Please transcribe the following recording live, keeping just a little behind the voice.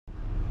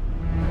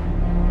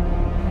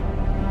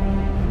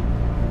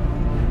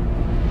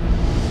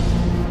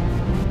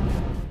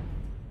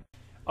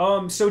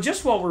So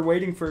just while we're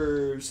waiting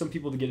for some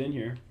people to get in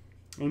here,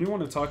 I do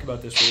want to talk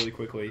about this really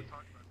quickly.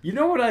 You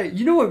know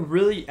what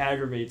really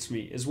aggravates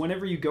me is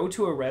whenever you go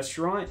to a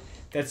restaurant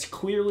that's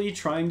clearly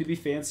trying to be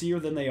fancier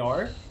than they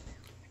are,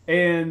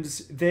 and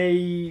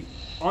they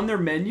on their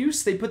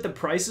menus they put the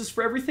prices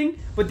for everything,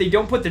 but they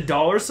don't put the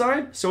dollar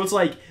sign. So it's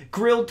like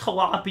grilled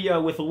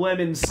tilapia with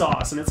lemon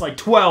sauce, and it's like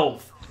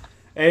 12,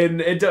 but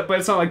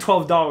it's not like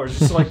 $12. It's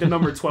just like the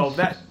number 12.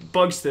 That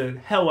bugs the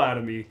hell out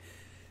of me,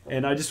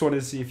 and I just wanted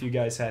to see if you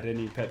guys had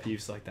any pet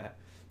peeves like that.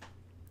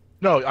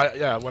 No,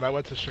 when I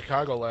went to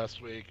Chicago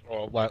last week,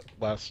 or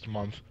last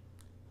month.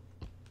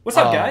 What's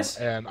up, guys?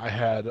 And I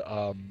had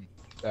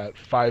that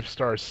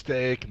 5-star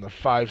steak and the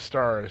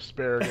 5-star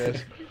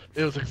asparagus.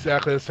 It was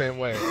exactly the same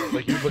way.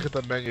 Like, you look at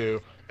the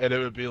menu, and it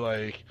would be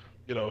like,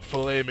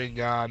 filet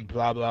mignon,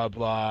 blah, blah,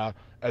 blah,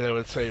 and it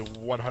would say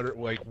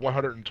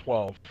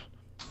 112.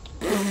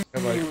 And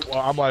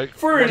I'm like,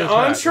 for an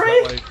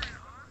entree?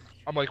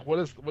 I'm like, what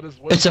is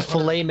it's a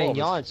filet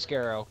mignon,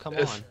 Scarrow. Come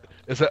on.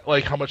 Is that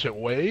like how much it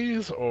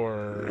weighs,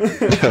 or?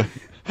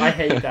 I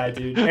hate that,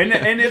 dude.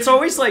 And it's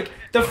always like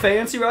the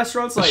fancy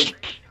restaurants, like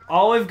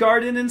Olive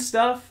Garden and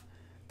stuff.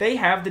 They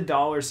have the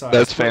dollar sign.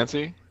 That's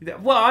fancy.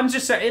 Well, I'm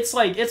just saying, it's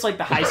like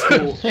the high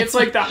school. It's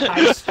like the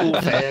high school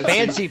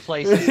fancy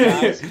places,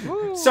 guys.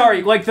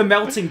 Sorry, like the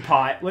Melting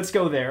Pot. Let's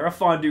go there. A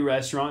fondue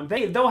restaurant.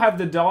 They'll have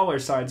the dollar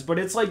signs, but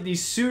it's like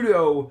these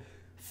pseudo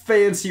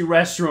fancy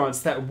restaurants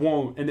that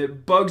won't, and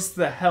it bugs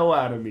the hell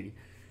out of me.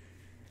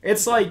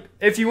 It's like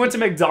if you went to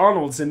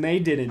McDonald's and they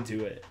didn't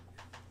do it.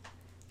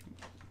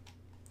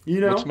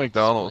 What's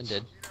McDonald's?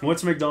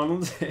 What's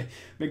McDonald's?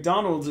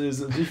 McDonald's is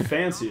the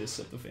fanciest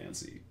of the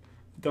fancy.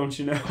 Don't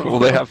you know? Well,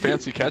 they have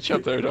fancy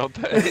ketchup there, don't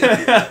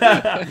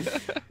they?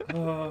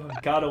 Oh,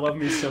 gotta love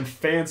me some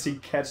fancy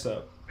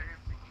ketchup.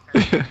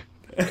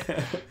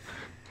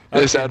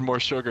 Just add more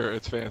sugar.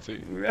 It's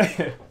fancy.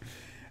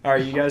 All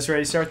right, you guys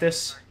ready to start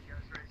this?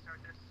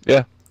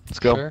 Yeah, let's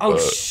go. Sure. Oh,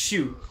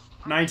 shoot.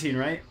 19,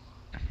 right?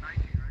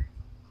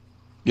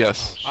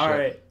 Yes. All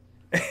right.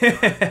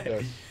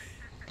 Yes.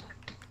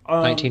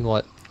 19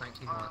 what?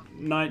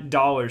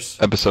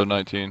 $9. Episode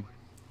 19.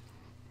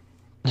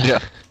 Yeah.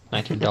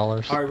 $19. All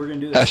right, we're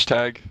gonna do this.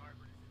 Hashtag.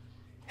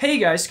 Hey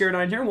guys,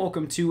 Scare9 here.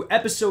 Welcome to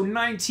episode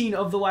 19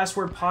 of the Last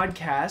Word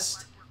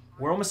podcast.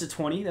 We're almost at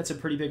 20. That's a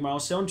pretty big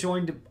milestone.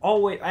 Joined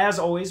as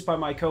always by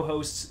my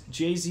co-hosts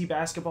JZ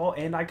Basketball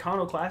and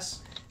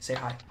Iconoclast. Say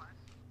hi.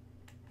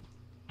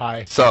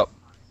 Hi. What's up?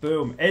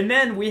 Boom. And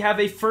then we have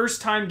a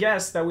first-time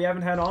guest that we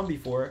haven't had on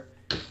before,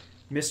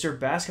 Mr.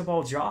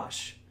 Basketball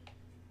Josh.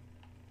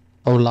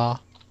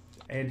 Hola.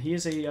 And he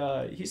is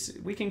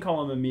we can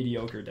call him a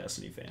mediocre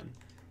Destiny fan.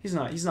 He's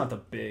not the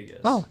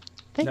biggest. Oh,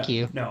 thank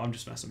you. No, I'm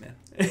just messing, man.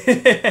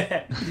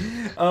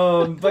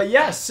 But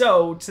yeah,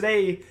 so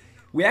today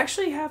we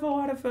actually have a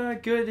lot of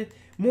good,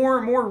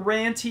 more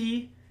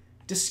ranty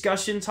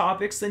discussion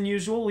topics than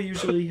usual. We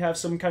usually have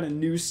some kind of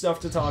new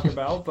stuff to talk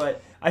about,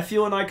 but I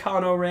feel an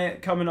Icono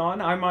rant coming on.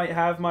 I might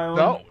have my own.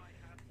 No.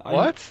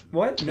 What?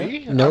 What?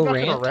 Me? No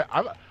I'm not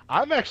rant?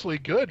 I'm actually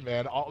good,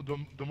 man.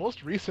 The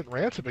most recent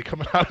rants have been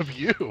coming out of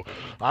you.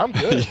 I'm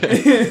good.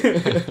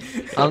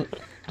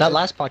 That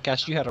last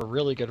podcast, you had a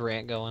really good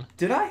rant going.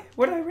 Did I?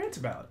 What did I rant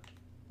about?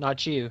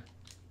 Not you.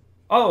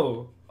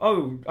 Oh,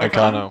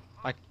 Icono.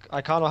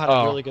 Icono had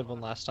a really good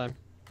one last time.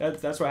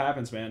 That's what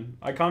happens, man.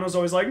 Icono's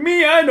always like,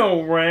 me, I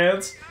know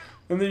rants.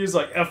 And then he's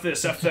like, F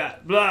this, F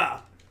that, blah.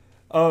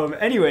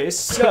 Anyways,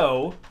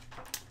 so,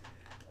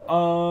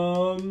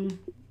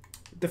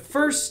 the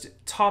first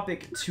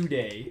topic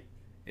today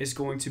is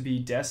going to be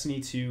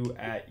Destiny 2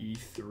 at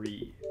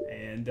E3.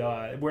 And,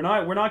 we're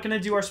not going to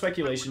do our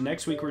speculation.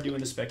 Next week we're doing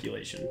the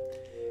speculation.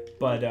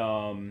 But,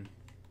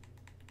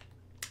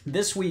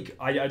 this week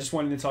I just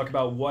wanted to talk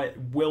about what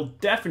will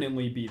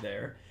definitely be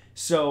there.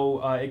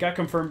 So, it got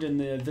confirmed in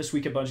the This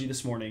Week at Bungie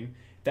this morning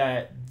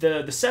that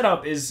the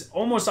setup is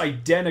almost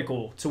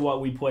identical to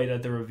what we played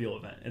at the reveal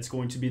event. It's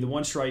going to be the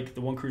one strike,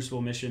 the one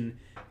Crucible mission,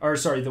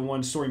 the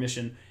one story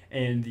mission,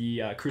 and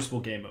the Crucible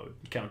game mode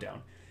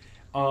countdown.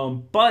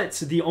 But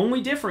the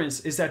only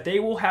difference is that they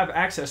will have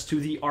access to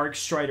the Arc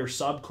Strider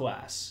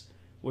subclass,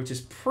 which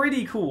is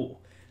pretty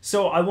cool.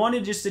 So I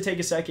wanted just to take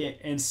a second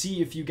and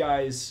see if you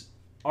guys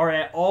are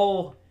at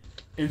all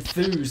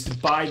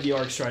enthused by the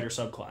Arc Strider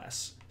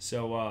subclass.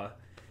 So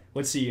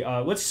let's see.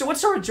 Let's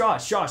start with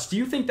Josh. Josh, do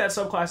you think that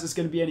subclass is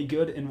going to be any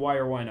good, and why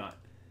or why not?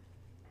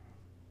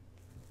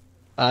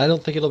 I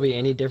don't think it'll be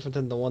any different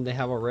than the one they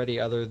have already,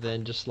 other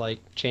than just like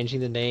changing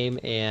the name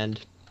and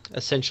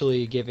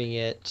essentially giving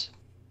it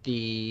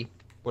the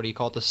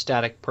the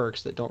static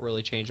perks that don't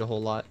really change a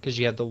whole lot because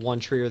you have the one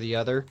tree or the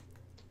other.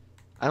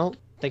 I don't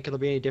think it'll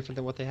be any different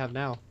than what they have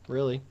now,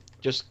 really.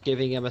 Just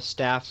giving him a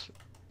staff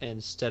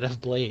instead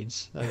of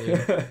blades. I mean,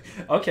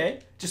 okay,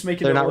 just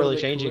making they're it not a little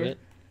really bit changing cooler. it.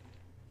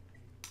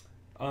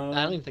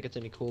 I don't even think it's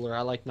any cooler. I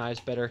like knives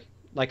better.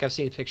 Like I've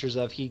seen pictures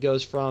of, he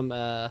goes from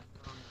a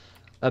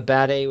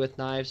bad A with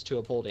knives to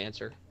a pole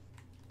dancer.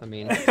 I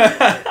mean,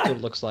 that's what it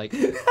looks like.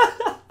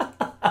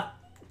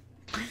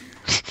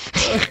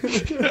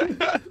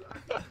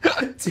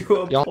 to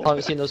a Y'all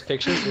haven't seen those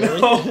pictures,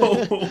 really? No.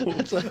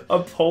 It's like, A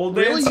pole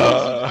really? dance?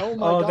 Oh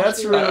my Oh, gosh,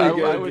 that's they- really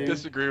good, I would dude.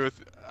 disagree with.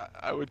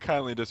 I would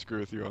kindly disagree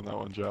with you on that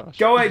one, Josh.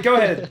 Go ahead,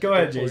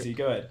 for Jay-Z,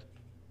 go ahead.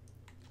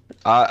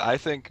 I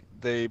think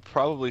they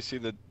probably see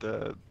the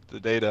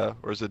data,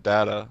 or is it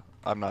data?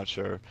 I'm not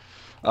sure.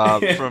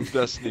 From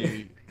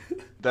Destiny,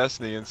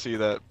 and see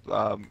that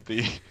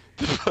the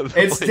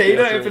It's Blade data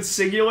Dancer if it's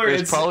singular,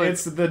 is it's probably-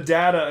 it's the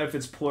data if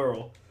it's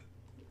plural.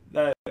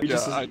 That we Yeah,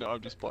 just- I know.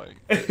 I'm just playing.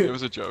 It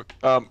was a joke.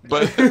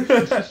 But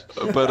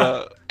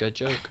Good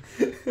joke.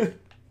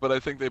 but I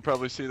think they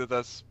probably see that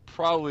that's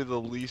probably the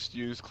least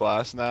used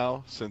class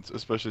now,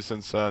 especially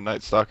since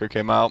Night Stalker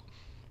came out.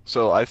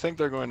 So I think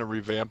they're going to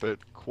revamp it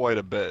quite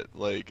a bit.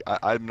 Like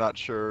I'm not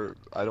sure.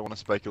 I don't want to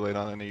speculate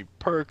on any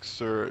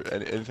perks or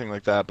anything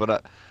like that,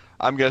 but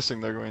I'm guessing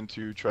they're going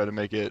to try to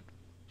make it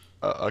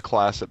a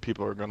class that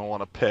people are going to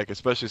want to pick,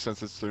 especially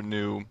since it's their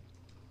new.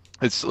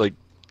 It's like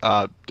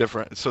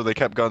different. So they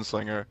kept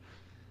Gunslinger,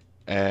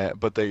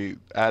 but they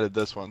added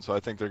this one. So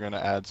I think they're going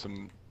to add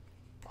some,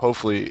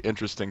 hopefully,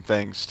 interesting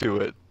things to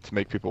it to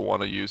make people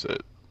want to use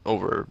it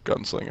over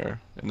Gunslinger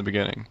in the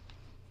beginning.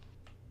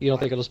 You don't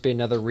think it'll just be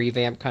another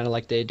revamp, kind of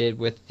like they did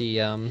with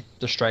the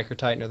Striker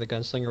Titan or the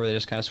Gunslinger, where they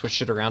just kind of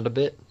switched it around a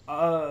bit?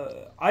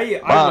 I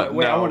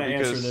want to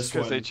answer this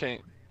one. Because they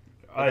changed.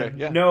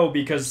 No,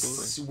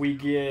 because we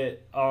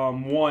get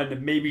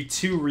one, maybe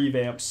two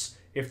revamps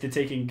if the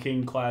Taken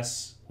King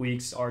class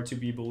leaks are to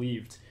be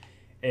believed,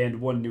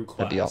 and one new class.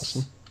 That'd be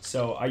awesome.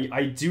 So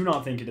I do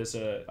not think it is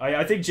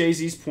I think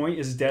Jay-Z's point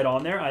is dead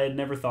on there. I had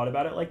never thought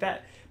about it like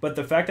that. But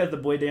the fact that the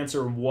Blade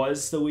Dancer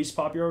was the least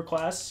popular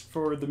class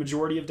for the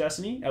majority of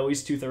Destiny, at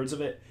least 2/3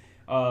 of it,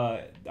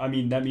 I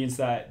mean, that means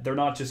that they're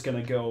not just going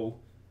to go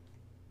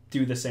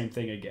do the same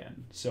thing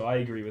again. So I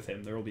agree with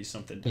him. There will be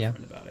something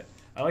different about it.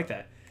 I like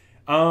that.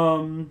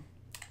 All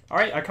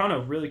right,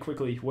 Icano, really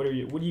quickly, what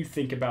do you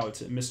think about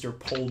Mr.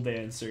 Pole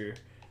Dancer,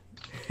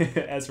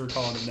 as we're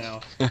calling him now?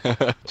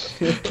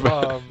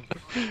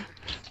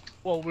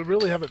 Well, we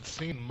really haven't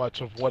seen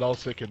much of what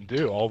else it can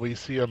do. All we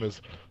see him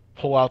is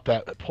pull out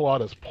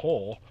his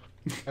pole,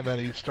 and then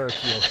he starts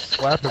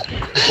slapping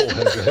people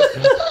with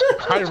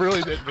it. I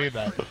really didn't mean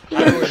that.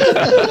 I really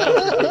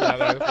didn't mean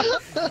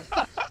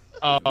that.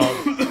 Oh,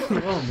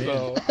 man.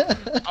 So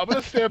I'm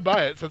gonna stand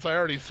by it since I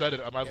already said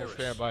it. I might as well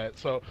stand by it.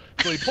 So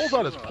he pulls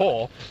out his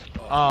pole,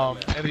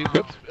 and he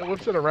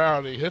whips it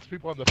around. And he hits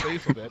people in the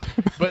face with it.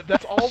 But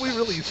that's all we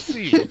really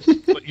see.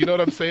 You know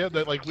what I'm saying?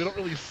 That like we don't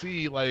really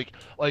see like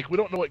we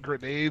don't know what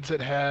grenades it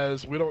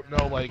has. We don't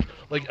know like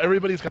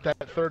everybody's got that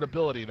third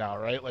ability now,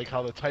 right? Like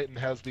how the Titan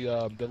has the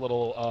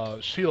little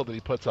shield that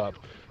he puts up,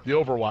 the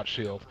Overwatch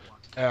shield,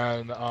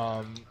 and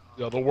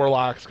the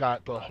Warlock's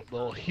got the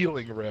little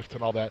healing rift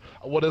and all that.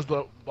 What does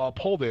the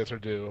Pole Dancer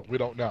do? We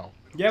don't know.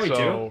 Yeah, we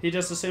do. He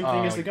does the same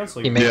thing as the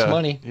Gunslinger. He makes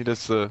money. He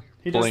does the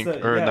He does blink,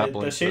 the- or yeah, not the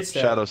blink, shade but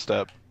step. shadow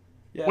step.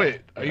 Yeah.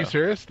 Wait, are you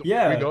serious?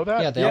 Yeah. We know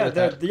that? Yeah, they all Yeah, get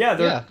that.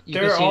 they're You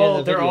can see it in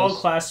the they're all videos.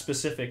 class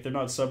specific. They're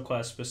not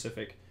subclass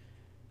specific.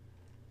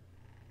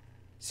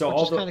 So Which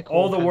all is the kinda cool,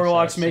 all the kinda sad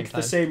warlocks at the make same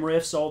the time. same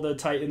rifts. All the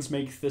titans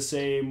make the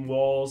same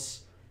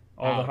walls.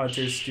 All the Ouch.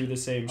 hunters do the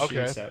same shield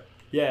Okay. step.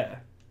 Yeah.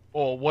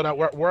 Well,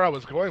 where I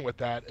was going with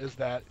that is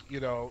that,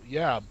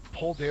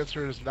 Pole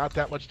Dancer is not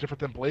that much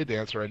different than Blade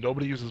Dancer, and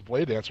nobody uses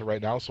Blade Dancer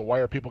right now, so why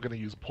are people going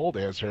to use Pole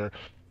Dancer?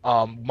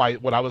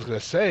 What I was going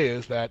to say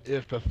is that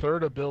if the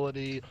third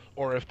ability,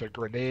 or if the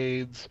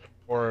grenades,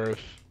 or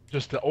if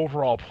just the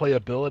overall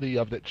playability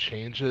of it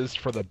changes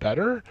for the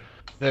better,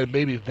 then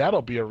maybe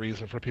that'll be a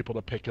reason for people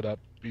to pick it up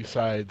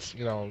besides,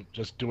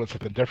 just doing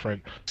something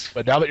different.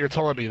 But now that you're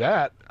telling me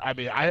that, I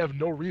mean, I have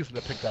no reason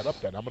to pick that up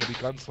then. I'm going to be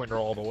Gunslinger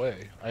all the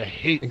way. I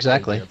hate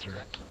Exactly. Blade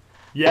Dancer.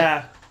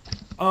 Yeah.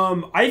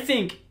 I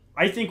think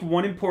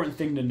one important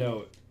thing to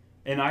note,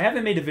 and I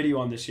haven't made a video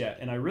on this yet,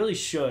 and I really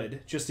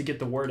should, just to get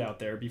the word out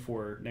there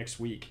before next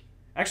week.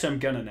 Actually, I'm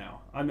gonna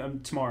now.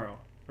 I'm tomorrow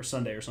or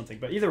Sunday or something.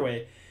 But either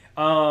way,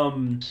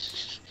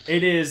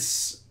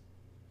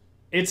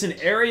 it's an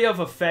area of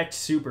effect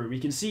super. We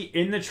can see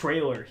in the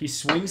trailer he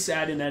swings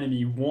at an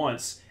enemy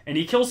once, and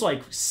he kills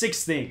like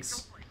 6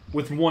 things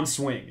with one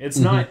swing. It's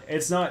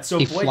not so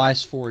He Blade,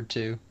 flies forward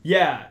too.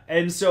 yeah,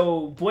 and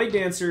so Blade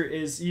Dancer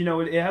is,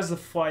 it has the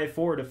fly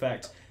forward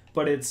effect,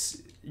 but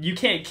you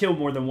can't kill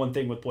more than one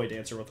thing with Blade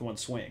Dancer with one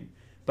swing.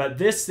 But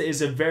this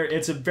is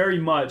it's a very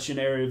much an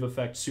area of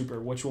effect super,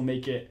 which will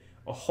make it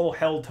a whole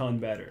hell ton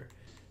better.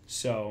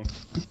 So,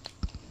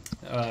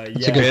 That's a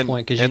yeah. good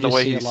point, because you And the do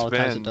way see he a lot of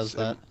times it does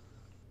spins, that.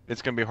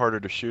 It's gonna be harder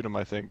to shoot him,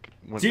 I think.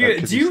 Do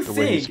you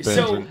think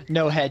so?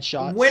 No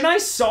headshots. When I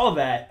saw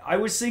that, I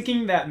was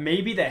thinking that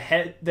maybe the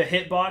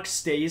hitbox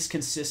stays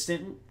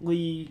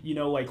consistently,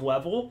 like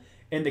level,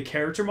 and the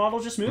character model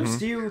just moves.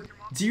 Mm-hmm.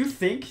 Do you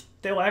think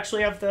they'll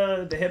actually have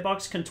the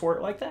hitbox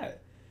contort like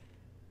that?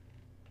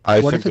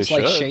 What if it's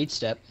like Shade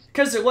Step?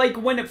 Because like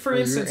for Where you're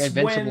instance,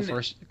 invincible for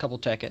a couple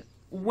seconds.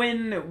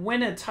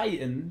 when a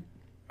Titan,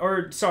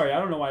 or sorry, I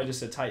don't know why I just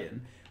said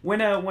Titan.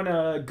 When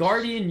a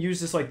Guardian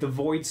uses like the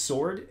Void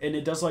Sword and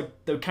it does like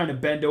the kind of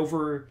bend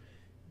over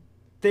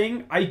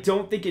thing, I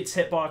don't think its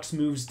hitbox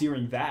moves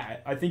during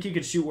that. I think you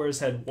could shoot where his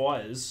head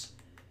was,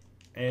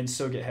 and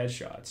still get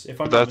headshots.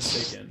 If I'm not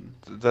mistaken.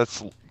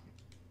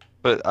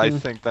 But I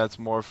think that's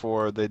more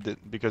for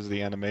because of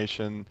the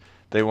animation.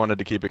 They wanted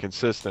to keep it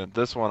consistent.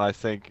 This one, I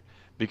think,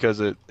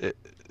 because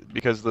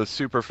because the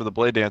super for the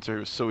Blade Dancer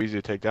was so easy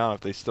to take down.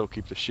 If they still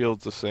keep the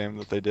shields the same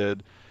that they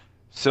did,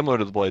 similar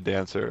to the Blade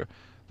Dancer,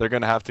 they're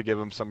gonna have to give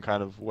him some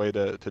kind of way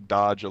to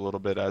dodge a little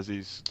bit as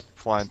he's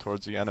flying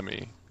towards the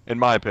enemy. In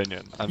my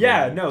opinion.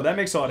 No, that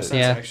makes a lot of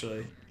sense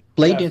actually.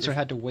 Blade Dancer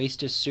had to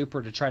waste his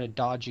super to try to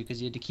dodge you because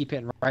he had to keep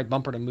hitting right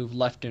bumper to move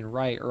left and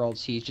right, or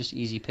else he's just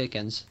easy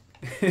pickings.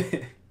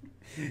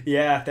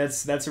 Yeah,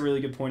 that's a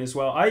really good point as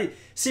well. I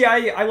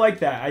like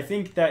that. I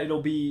think that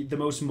it'll be the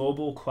most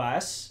mobile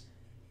class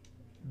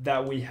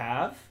that we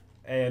have,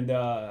 and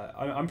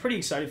I'm pretty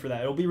excited for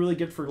that. It'll be really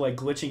good for like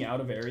glitching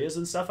out of areas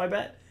and stuff. I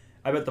bet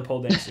the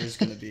pole dancer is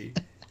gonna be.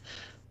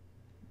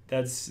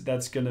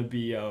 That's gonna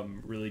be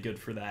really good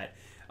for that.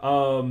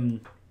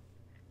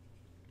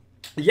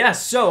 Yeah.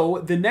 So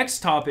the next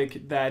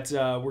topic that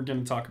we're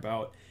gonna talk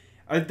about.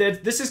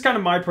 This is kind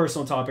of my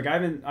personal topic. I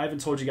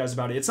haven't told you guys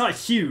about it. It's not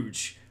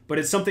huge, but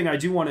it's something I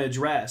do want to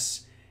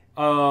address.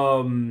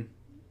 How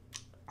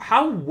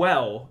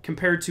well,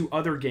 compared to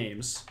other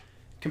games,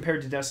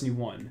 compared to Destiny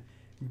 1,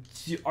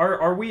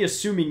 are we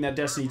assuming that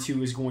Destiny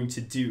 2 is going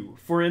to do?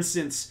 For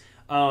instance,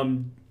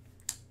 Destiny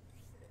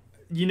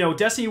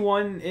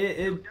 1,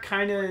 it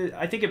kind of,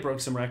 I think it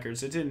broke some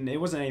records. It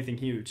wasn't anything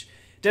huge.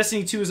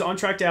 Destiny 2 is on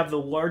track to have the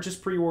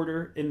largest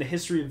pre-order in the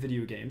history of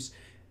video games.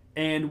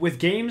 And with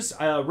games,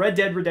 Red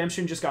Dead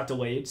Redemption just got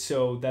delayed,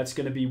 so that's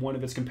going to be one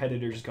of its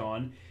competitors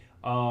gone.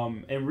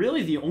 And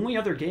really the only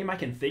other game I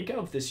can think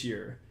of this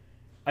year,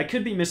 I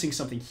could be missing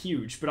something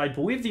huge, but I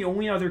believe the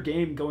only other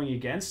game going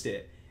against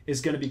it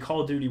is going to be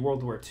Call of Duty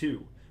World War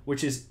II,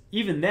 which is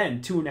even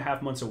then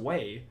 2.5 months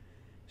away.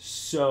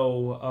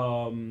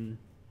 So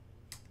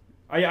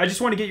I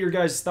just want to get your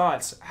guys'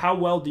 thoughts. How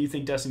well do you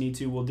think Destiny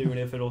 2 will do, and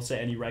if it'll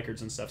set any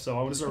records and stuff? So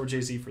I want to start with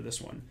Jay-Z for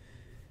this one.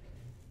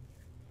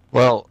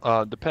 Well,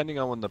 depending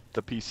on when the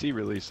PC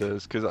release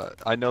is, because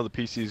I know the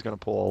PC is going to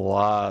pull a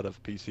lot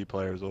of PC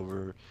players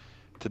over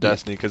to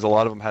Destiny, because a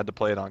lot of them had to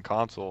play it on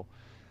console.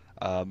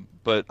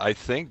 But I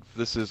think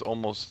this is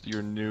almost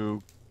your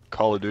new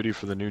Call of Duty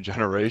for the new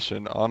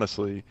generation,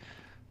 honestly.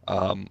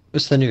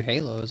 It's the new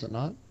Halo, is it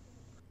not?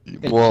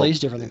 It plays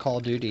different than Call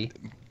of Duty.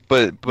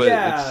 But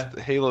yeah.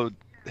 It's Halo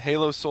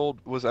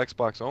was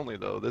Xbox only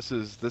though. This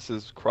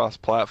is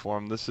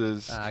cross-platform. This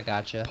is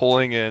gotcha.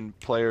 Pulling in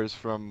players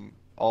from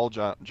all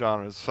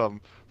genres,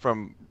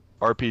 from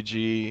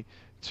RPG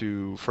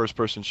to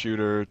first-person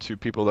shooter to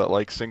people that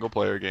like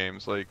single-player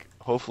games. Like,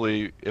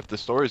 hopefully, if the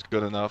story's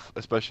good enough,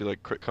 especially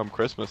like come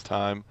Christmas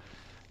time,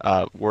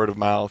 word of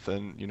mouth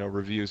and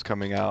reviews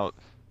coming out,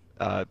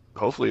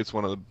 hopefully it's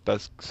one of the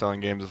best-selling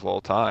games of all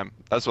time.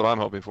 That's what I'm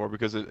hoping for,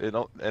 because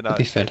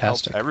it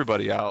helps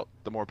everybody out.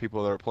 The more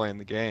people that are playing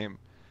the game.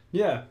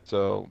 Yeah.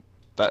 So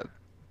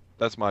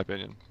that's my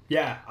opinion.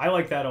 Yeah, I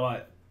like that a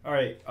lot. All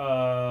right,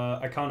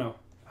 Icano.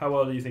 How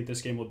well do you think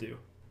this game will do?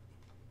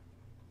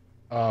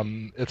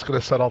 It's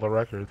gonna set all the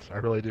records. I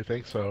really do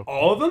think so.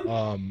 All of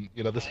them?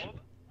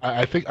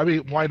 I think. I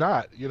mean, why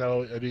not?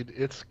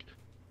 It's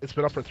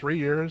been up for 3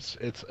 years.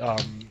 It's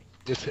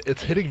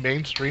hitting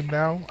mainstream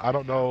now. I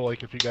don't know,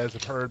 like, if you guys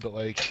have heard, but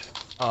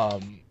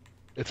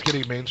it's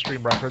getting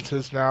mainstream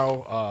references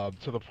now,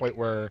 to the point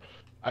where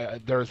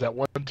there was that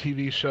one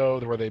TV show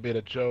where they made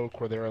a joke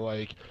where they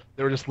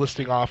were just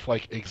listing off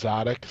like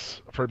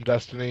exotics from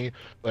Destiny.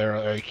 They're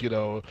like,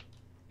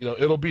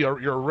 it'll be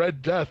your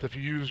red death if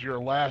you use your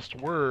last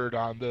word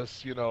on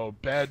this,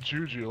 bad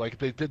juju. Like,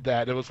 they did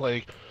that. It was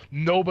like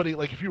nobody,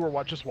 like, if you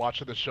were just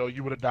watching the show,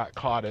 you would have not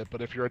caught it.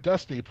 But if you're a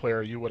Destiny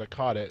player, you would have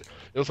caught it.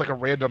 It was like a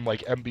random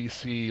like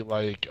NBC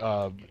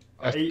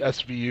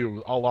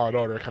SVU, All Law and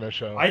Order kind of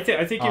show. I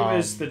think it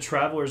was The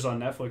Travelers on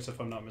Netflix, if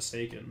I'm not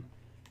mistaken.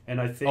 And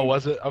I think. Oh,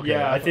 was it? Okay.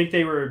 Yeah, I think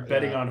they were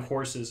betting on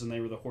horses, and they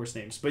were the horse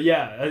names. But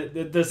yeah,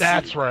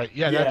 that's right.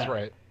 Yeah, that's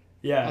right.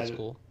 Yeah, that's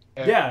cool.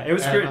 It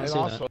was great. And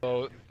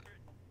also,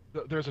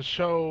 there's a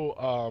show,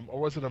 or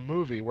was it a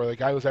movie, where the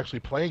guy was actually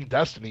playing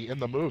Destiny in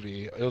the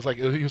movie. It was like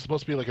he was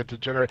supposed to be like a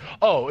degenerate.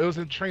 Oh, it was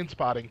in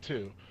Trainspotting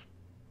too.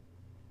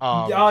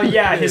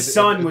 His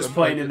son was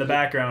playing in the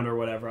background or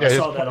whatever. I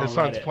saw that on his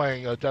son's Reddit.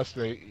 playing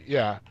Destiny.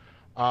 Yeah.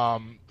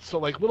 So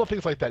like little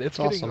things like that. It's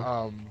getting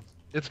awesome.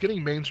 It's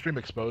getting mainstream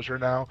exposure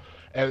now,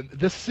 and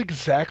this is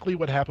exactly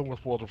what happened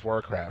with World of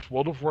Warcraft.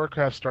 World of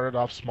Warcraft started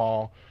off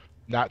small,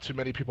 not too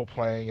many people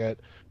playing it,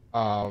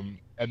 and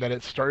then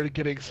it started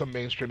getting some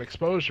mainstream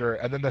exposure,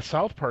 and then the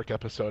South Park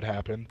episode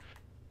happened,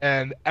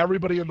 and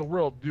everybody in the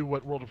world knew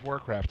what World of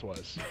Warcraft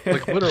was.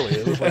 Like, literally,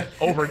 it was like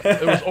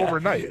it was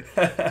overnight.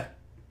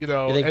 You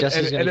think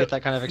Destiny's going to get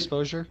that kind of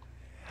exposure?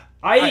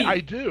 I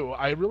do.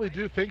 I really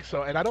do think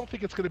so, and I don't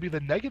think it's going to be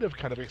the negative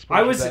kind of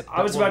exposure.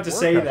 I was about to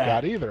say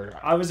that either.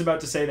 I was about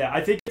to say that.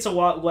 I think it's a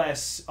lot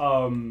less.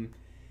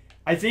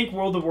 I I think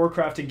World of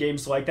Warcraft and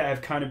games like that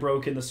have kind of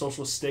broken the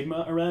social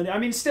stigma around it. I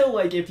mean, still,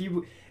 like, if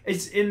you,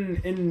 it's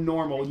in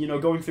normal, you know,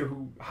 going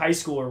through high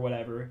school or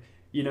whatever,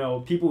 you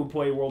know, people who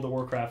play World of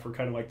Warcraft were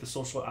kind of like the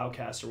social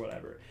outcasts or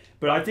whatever.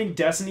 But I think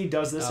Destiny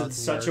does this in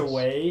such a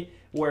way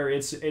where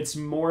it's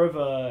more of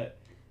a,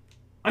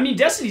 I mean,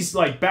 Destiny's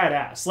like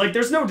badass. Like,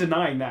 there's no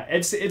denying that.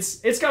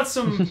 It's got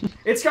some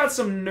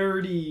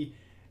nerdy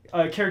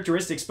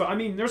characteristics, but I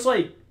mean, there's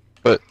like,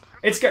 but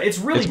it's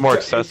really more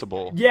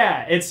accessible.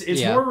 Yeah, it's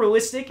more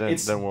realistic.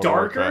 It's than World of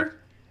darker. Warcraft.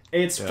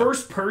 It's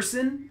first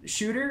person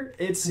shooter.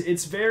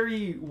 It's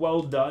very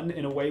well done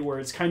in a way where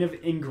it's kind of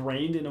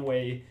ingrained in a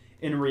way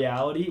in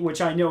reality, which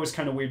I know is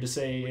kind of weird to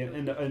say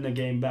in a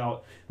game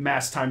about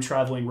mass time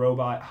traveling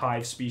robot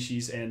hive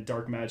species and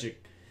dark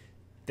magic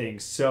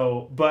things.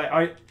 So, but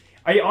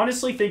I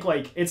honestly think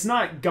like it's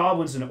not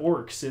goblins and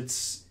orcs.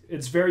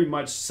 It's very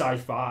much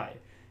sci-fi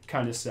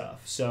kind of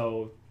stuff.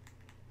 So,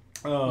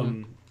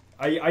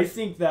 I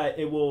think that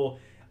it will.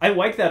 I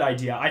like that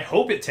idea. I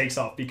hope it takes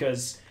off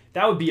because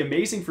that would be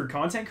amazing for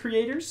content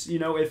creators. You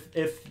know, if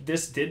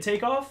this did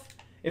take off,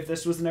 if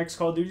this was the next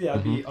Call of Duty, that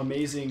would be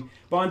amazing.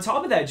 But on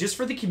top of that, just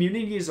for the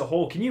community as a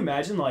whole, can you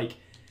imagine like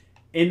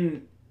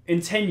in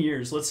 10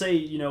 years, let's say,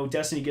 you know,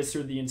 Destiny gets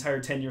through the entire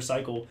 10-year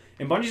cycle,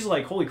 and Bungie's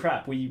like, holy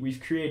crap, we've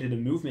created a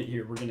movement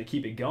here. We're going to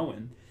keep it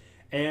going.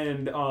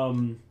 And,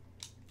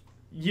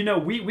 you know,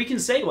 we can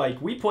say,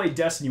 like, we played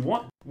Destiny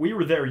 1. We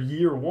were there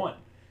year 1.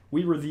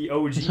 We were the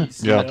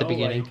OGs. Yeah. At the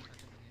beginning.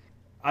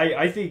 Like,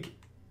 I think,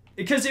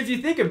 because if you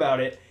think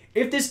about it,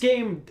 if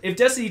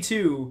Destiny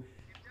 2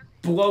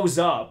 blows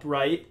up,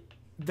 right,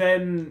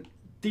 then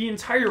the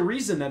entire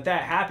reason that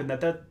happened,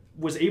 that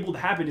was able to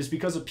happen is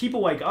because of people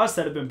like us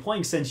that have been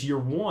playing since year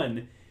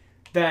 1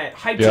 that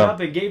hyped it up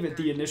and gave it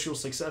the initial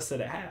success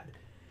that it had.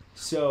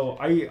 So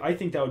I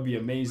think that would be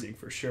amazing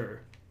for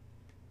sure.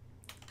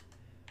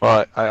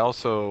 Well, I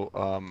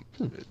also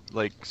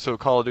like, so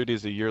Call of Duty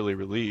is a yearly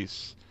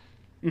release.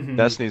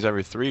 Destiny's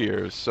every 3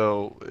 years,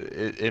 so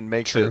it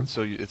makes it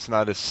so it's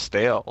not as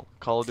stale.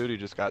 Call of Duty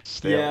just got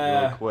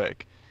stale really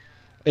quick.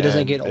 It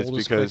doesn't And get it's old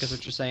as quick as because-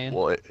 what you're saying.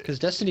 Well, Because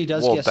Destiny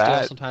does well, get stale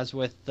that- sometimes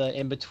with the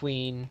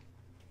in-between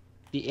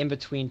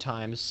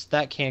times.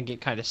 That can get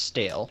kind of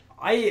stale.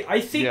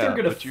 I think they're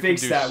gonna but you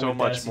fix can do that so with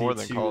much Destiny more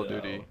than too, Call of though.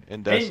 Duty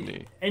in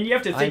Destiny. And you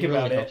have to think I really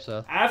about hope it.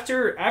 so.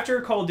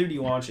 After Call of Duty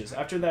launches,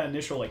 after that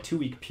initial like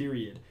 2-week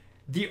period,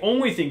 the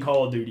only thing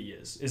Call of Duty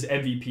is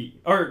MVP.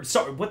 Or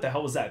sorry, what the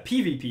hell was that?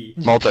 PvP.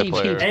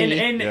 Multiplayer.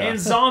 PvP. And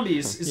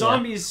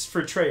zombies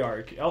for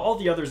Treyarch. All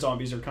the other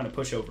zombies are kind of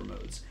pushover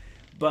modes,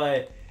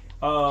 but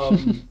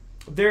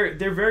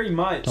they're very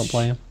much Don't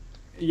play them.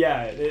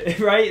 Yeah,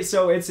 right.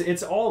 So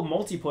it's all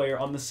multiplayer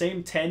on the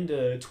same 10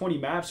 to 20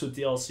 maps with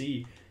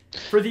DLC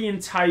for the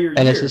entire year.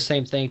 And it's the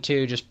same thing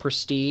too, just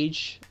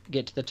prestige,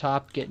 get to the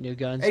top, get new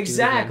guns. do it again.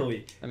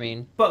 Exactly. I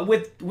mean, But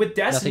with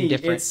Destiny,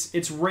 different.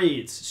 it's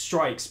raids,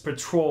 strikes,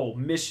 patrol,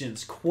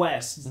 missions,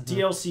 quests,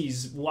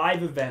 DLCs,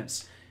 live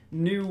events,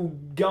 new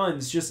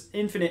guns, just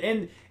infinite.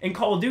 And in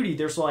Call of Duty,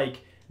 there's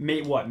like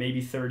maybe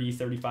 30,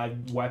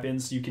 35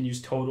 weapons you can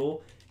use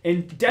total.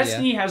 And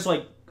Destiny has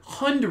like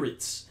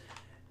hundreds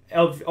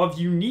of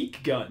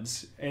unique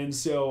guns. And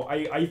so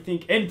I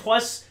think, and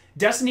plus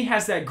Destiny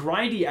has that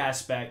grindy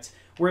aspect,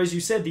 whereas you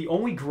said the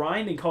only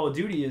grind in Call of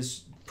Duty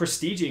is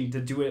prestiging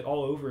to do it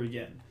all over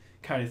again,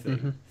 kind of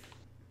thing.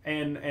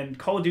 And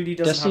Call of Duty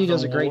doesn't Destiny have the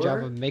does a great lore.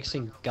 job of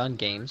mixing gun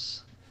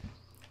games.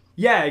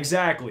 Yeah,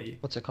 exactly.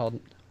 What's it called?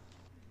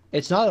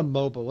 It's not a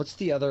MOBA. What's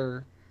the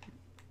other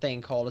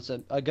thing called? It's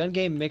a gun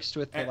game mixed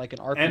with like an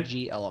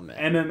RPG element.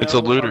 MMO, It's a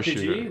looter RPG,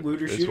 shooter.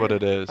 Looter Is shooter. what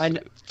it is. I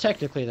know,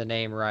 technically the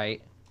name,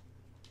 right?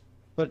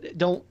 But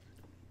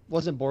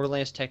wasn't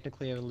Borderlands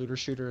technically a looter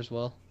shooter as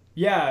well?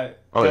 Yeah.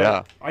 Oh,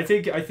 yeah. I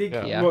think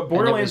Yeah. what And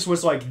Borderlands it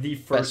was like the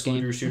first game.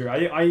 looter shooter.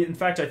 In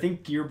fact I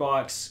think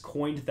Gearbox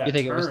coined that You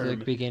think term, it was the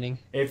beginning?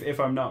 if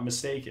I'm not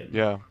mistaken.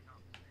 Yeah.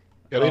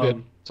 Yeah, they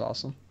did. It's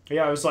awesome.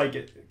 Yeah, I was like,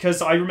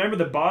 because I remember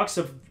the box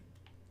of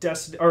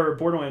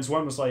Borderlands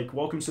 1 was like,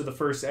 welcome to the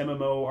first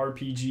MMO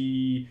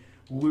RPG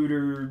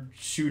looter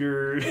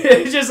shooter.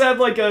 It just had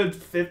like a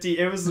 50.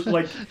 It was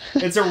like,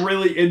 it's a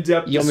really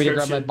in-depth You want me to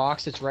description. grab my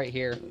box? It's right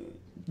here.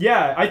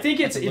 Yeah, I think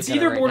it's I can look at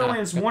either it right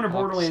Borderlands now. 1 or Got the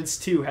box. Borderlands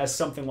 2 has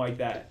something like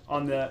that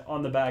on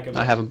the back of it.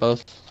 I have them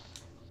both.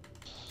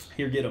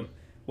 Here, get them.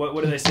 What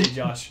do they say,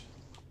 Josh?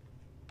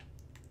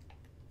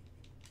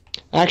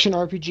 Action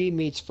RPG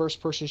meets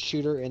first-person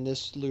shooter in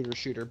this looter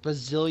shooter.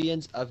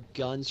 Bazillions of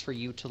guns for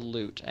you to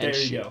loot and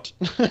There you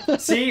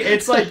shoot. See,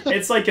 it's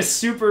like a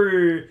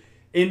super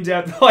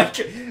in-depth, like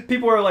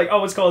people are like,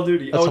 oh, it's Call of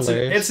Duty. That's Oh, it's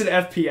hilarious. an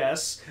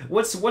FPS.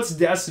 What's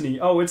Destiny?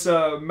 Oh, it's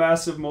a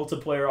massive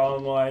multiplayer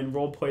online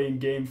role-playing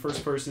game,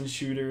 first-person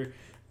shooter,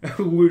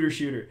 looter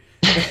shooter.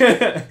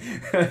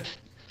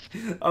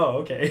 Oh,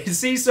 okay.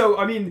 See, so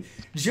I mean,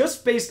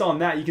 just based on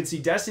that, you can see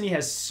Destiny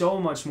has so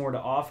much more to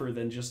offer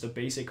than just a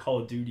basic Call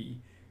of Duty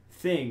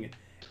thing,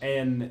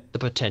 and The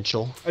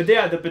potential.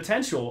 yeah, the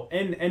potential,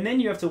 and then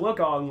you have to look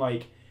on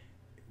like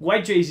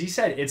like Jay-Z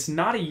said, it's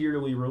not a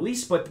yearly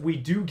release, but we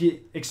do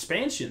get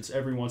expansions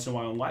every once in a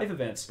while in live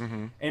events.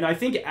 Mm-hmm. And I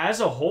think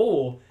as a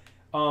whole,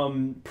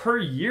 per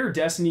year,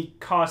 Destiny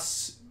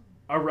costs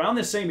around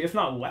the same, if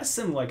not less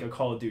than like a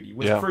Call of Duty,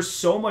 which for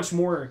so much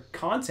more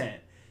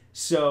content.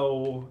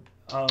 So,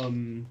 I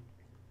think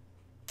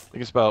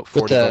it's about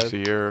 $40 a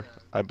year,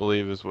 I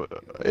believe, is what.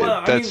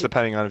 That's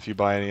depending on if you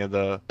buy any of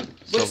the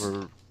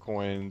silver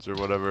coins or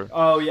whatever.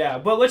 Oh yeah,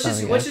 but let's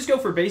just go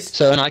for base.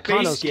 So in base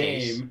Icono's game.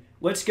 case,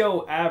 Let's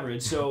go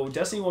average. So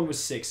Destiny 1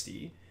 was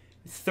 60,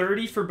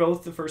 30 for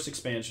both the first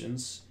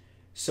expansions.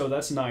 So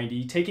that's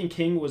 90. Taken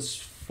King was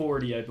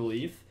 40, I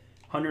believe.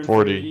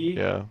 130.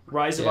 40, yeah.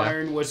 Rise of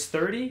Iron was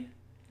 30,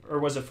 or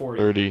was it 40?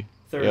 30.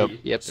 30.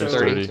 Yep, So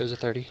 30. It was a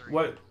 30.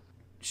 What?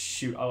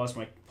 Shoot, I lost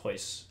my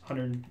place.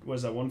 100.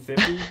 Was that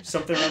 150?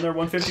 Something around there.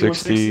 150.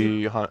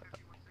 60. 160.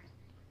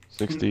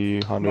 60,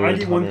 100,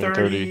 90,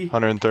 130.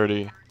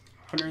 130.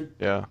 100.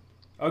 Yeah.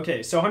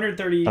 Okay, so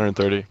 130.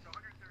 130.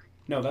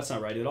 No, that's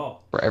not right at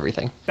all. For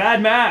everything.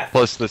 Bad math.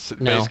 Plus the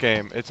base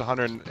game, it's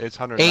 100. It's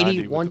 190.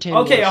 80, 110.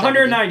 Okay,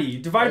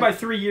 190 divided by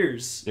 3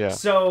 years. Yeah.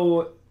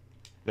 So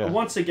Yeah.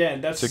 once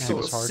again, that's 60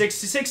 was hard.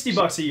 60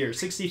 bucks a year.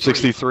 63.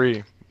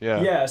 63.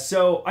 Yeah. Yeah.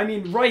 So I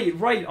mean,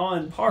 right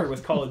on par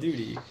with Call of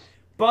Duty.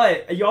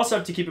 But you also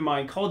have to keep in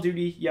mind, Call of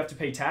Duty, you have to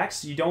pay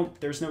tax.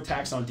 There's no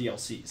tax on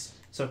DLCs.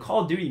 So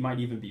Call of Duty might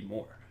even be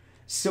more.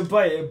 So,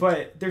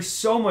 but there's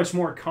so much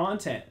more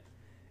content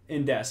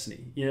in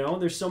Destiny. You know,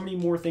 there's so many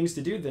more things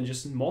to do than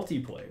just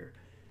multiplayer,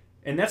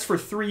 and that's for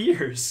 3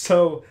 years.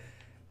 So,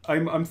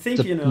 I'm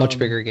thinking It's a much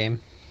bigger game.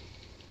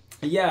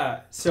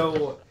 Yeah.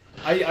 So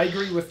I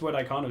agree with what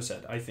Icono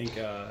said. I think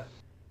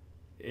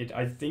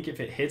I think if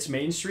it hits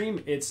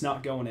mainstream, it's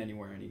not going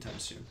anywhere anytime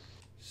soon.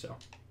 So.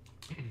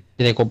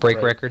 You think we'll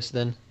break records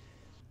then?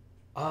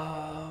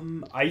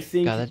 I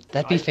think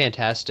that'd be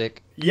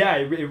fantastic. Yeah,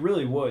 it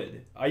really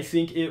would. I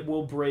think it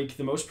will break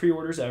the most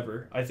pre-orders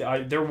ever.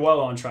 They're well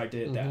on track to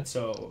hit that.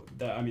 So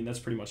that's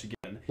pretty much a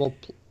given. Well,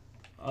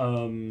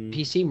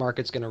 PC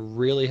market's gonna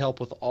really help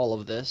with all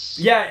of this.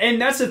 Yeah,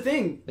 and that's the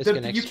thing.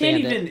 You can't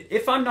even,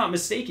 if I'm not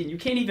mistaken, you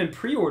can't even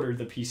pre-order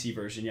the PC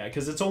version yet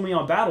because it's only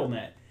on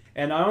BattleNet,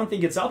 and I don't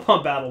think it's up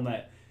on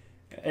BattleNet,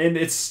 and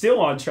it's still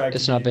on track.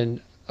 It's not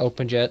been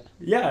opened yet.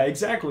 Yeah,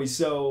 exactly.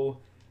 So.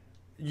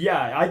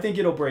 Yeah, I think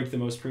it'll break the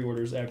most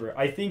pre-orders ever.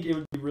 I think it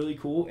would be really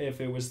cool if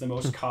it was the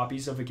most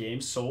copies of a game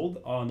sold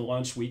on the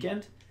launch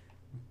weekend.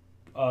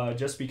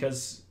 Just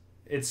because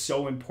it's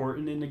so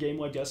important in a game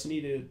like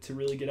Destiny to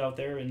really get out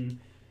there and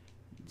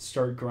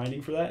start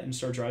grinding for that and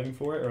start driving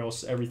for it, or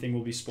else everything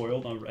will be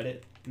spoiled on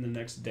Reddit in the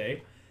next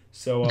day.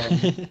 So,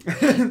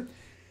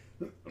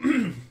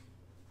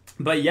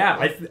 but yeah,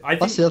 I think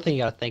that's the other thing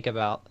you gotta think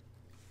about.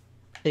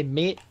 They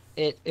made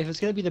it, if it's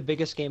gonna be the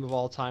biggest game of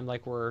all time,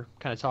 like we're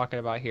kind of talking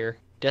about here,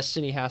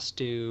 Destiny has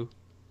to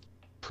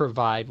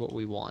provide what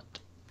we want,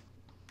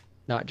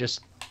 not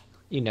just,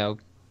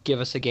 give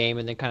us a game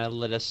and then kind of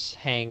let us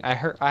hang. I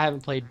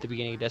haven't played the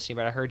beginning of Destiny,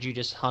 but I heard you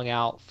just hung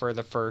out for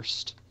the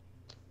first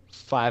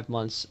 5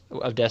 months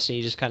of Destiny.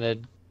 You just kind of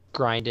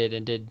grinded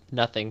and did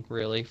nothing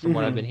really, from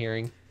what I've been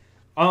hearing.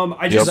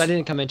 I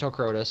didn't come into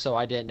Crota, so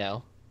I didn't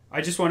know. I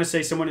just want to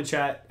say someone in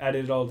chat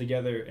added it all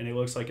together, and it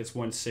looks like it's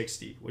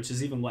 160, which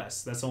is even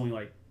less. That's only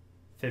like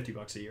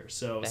 $50 a year.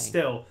 So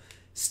Dang.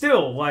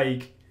 still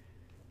like.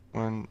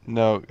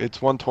 No,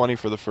 it's 120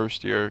 for the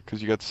first year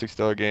because you got the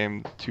 $60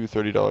 game, two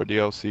 $30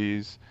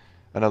 DLCs,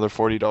 another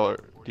 $40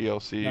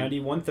 DLC. 90,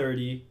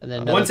 130, and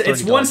then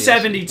it's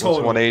 170 total.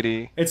 It's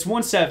 180. It's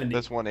 170.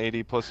 That's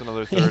 180 plus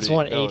another 30. It's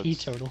 180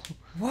 total.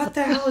 What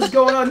the hell is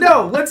going on?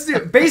 No, let's do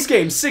it. Base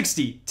game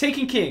 60.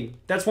 Taken King.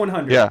 That's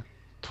 100. Yeah.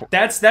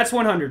 That's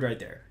 100 right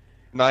there.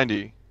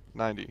 90.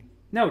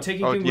 No,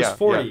 Taken King was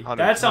 40.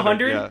 That's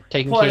 100. Yeah.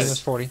 Taken King was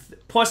 40.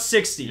 Plus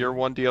 60. Year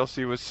 1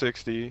 DLC was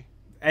 60.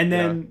 And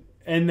then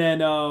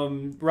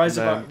Rise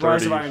of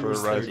Iron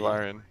was 30. Rise of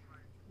Iron.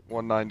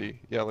 190.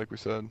 Yeah, like we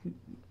said.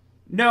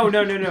 No.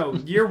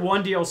 Year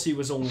 1 DLC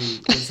was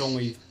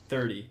only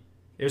 30.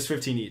 It was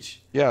 15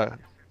 each. Yeah.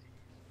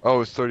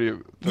 Oh, it's 30.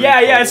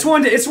 Yeah, it's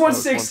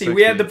 160.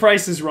 We had the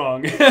prices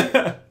wrong.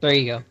 There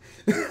you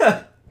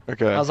go.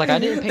 Okay. I was like, I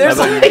didn't pay. There's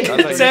like a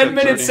a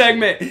 10-minute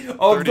segment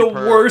of the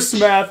worst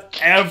math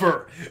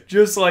ever,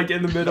 just like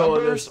in the middle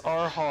of this. Numbers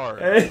are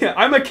hard.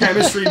 I'm a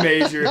chemistry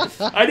major.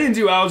 I didn't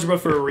do algebra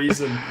for a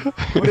reason.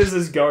 What is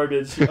this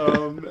garbage?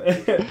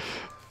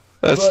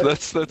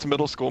 That's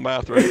middle school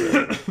math right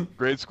there.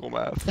 Grade school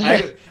math.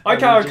 I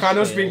like how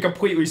Kano's being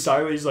completely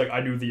silent. He's like,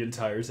 I knew the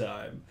entire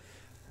time.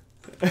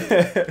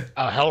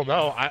 Hell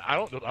no, I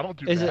don't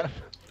do math.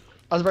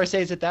 I was about to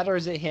say, is it that, or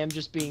is it him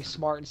just being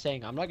smart and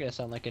saying, I'm not going to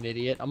sound like an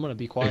idiot, I'm going to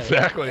be quiet?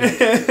 Exactly.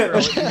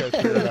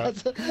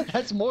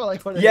 That's more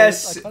like what it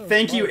yes, is.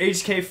 thank you,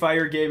 HK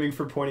Fire Gaming,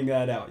 for pointing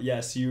that out.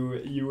 Yes,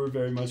 you were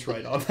very much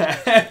right on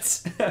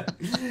that.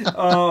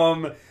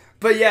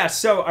 But yeah,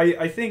 so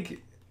I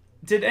think,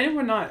 did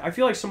anyone not? I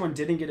feel like someone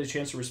didn't get a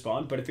chance to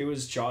respond, but if it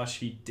was Josh,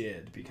 he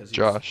did because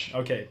Josh.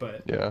 Okay,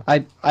 but yeah,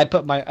 I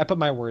put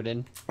my word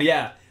in.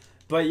 Yeah.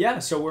 But yeah,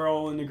 so we're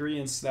all in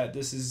agreement that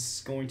this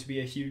is going to be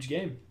a huge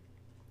game.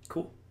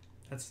 Cool.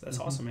 That's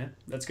awesome, man.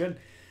 That's good.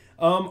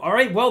 All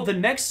right. Well, the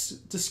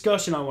next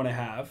discussion I want to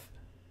have,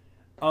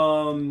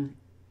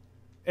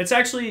 it's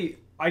actually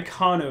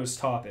Icono's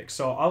topic,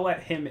 so I'll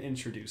let him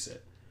introduce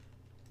it.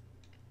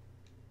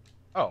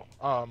 Oh,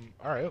 all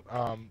right.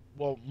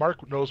 Well,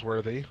 Mark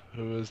Noseworthy,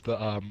 who is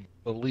the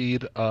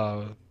lead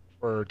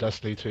for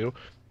Destiny 2,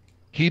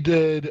 he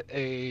did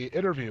a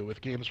interview with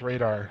Games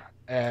Radar,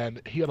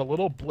 and he had a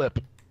little blip,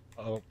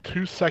 a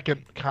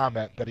 2-second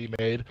comment that he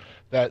made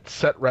that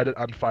set Reddit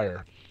on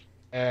fire.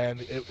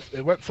 And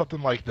it went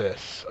something like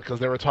this, because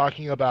they were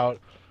talking about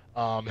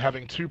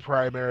having 2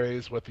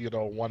 primaries with,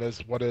 one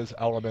is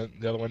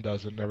Element, the other one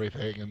doesn't, and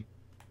everything.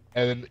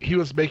 And he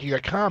was making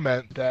a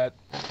comment that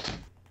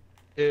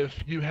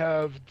if you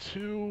have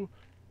 2,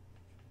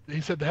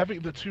 he said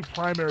having the 2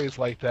 primaries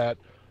like that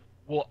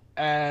will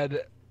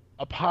add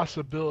a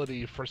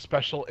possibility for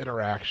special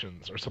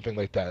interactions or something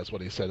like that, is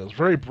what he said. It was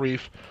very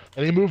brief,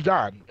 and he moved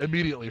on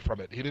immediately from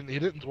it. He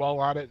didn't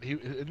dwell on it.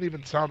 It didn't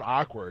even sound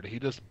awkward. He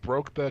just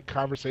broke the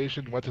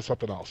conversation, went to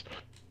something else.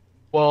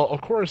 Well,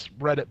 of course,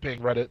 Reddit being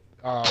Reddit,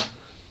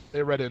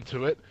 they read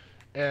into it,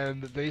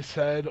 and they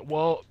said,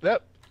 well,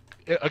 that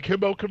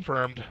Akimbo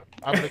confirmed.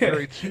 I'm going to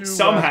carry 2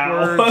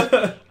 somehow. last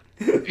words.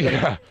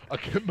 Yeah,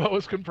 Akimbo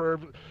is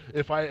confirmed.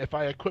 If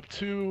I equip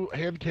 2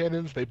 hand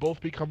cannons, they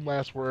both become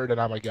last word, and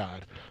I'm a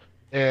god.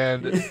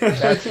 And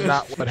that's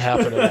not what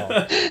happened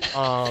at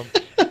all.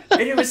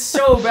 And it was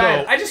so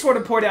bad. I just want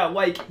to point out,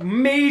 like,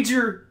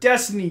 major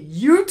Destiny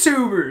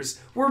YouTubers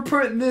were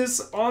putting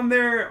this on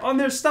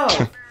their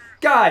stuff.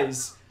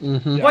 Guys,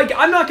 like,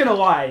 I'm not gonna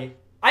lie,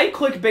 I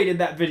clickbaited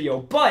that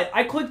video, but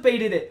I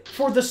clickbaited it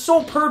for the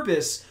sole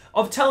purpose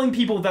of telling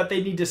people that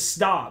they need to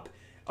stop.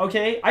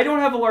 Okay? I don't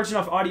have a large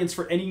enough audience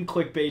for any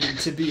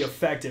clickbaiting to be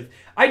effective.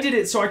 I did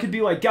it so I could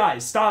be like,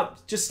 guys,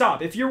 stop. Just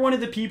stop. If you're one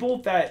of the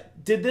people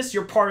that did this,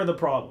 you're part of the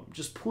problem.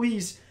 Just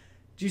please,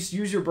 just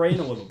use your brain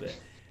a little bit.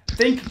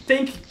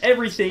 Think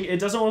everything. It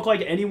doesn't look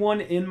like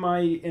anyone in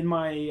my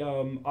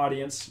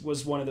audience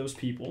was one of those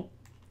people.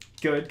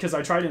 Good, because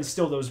I try to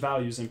instill those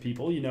values in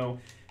people.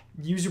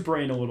 Use your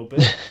brain a little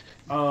bit.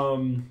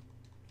 And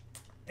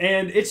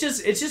it's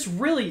just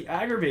really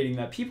aggravating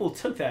that people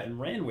took that and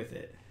ran with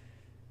it.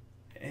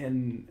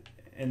 And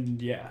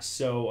yeah,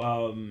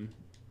 so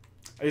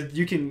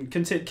you can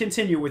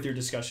continue with your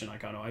discussion,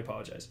 Icono. I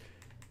apologize.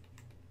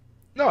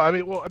 No, I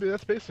mean,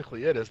 that's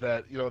basically it. Is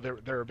that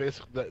they're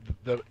basically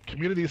the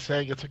community is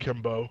saying it's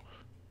Akimbo,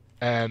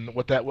 and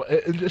what that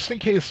and just in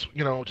case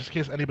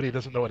anybody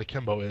doesn't know what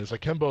Akimbo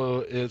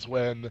is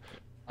when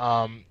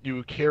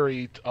you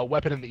carry a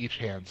weapon in each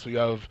hand.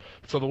 So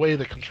the way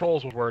the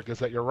controls would work is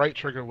that your right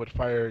trigger would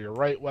fire your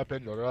right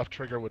weapon, your left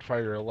trigger would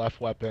fire your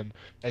left weapon,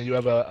 and you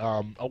have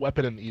a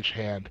weapon in each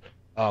hand.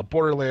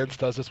 Borderlands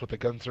does this with the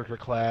Gunzerker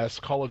class.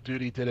 Call of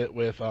Duty did it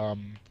with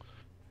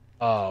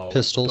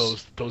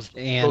pistols, those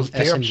and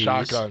damn SMGs.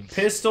 Shotguns.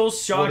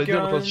 Pistols, Well, they did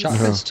it with those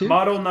Shotguns too.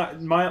 Model Yeah.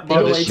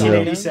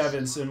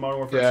 1887s in Modern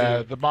Warfare Yeah,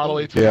 2. the Model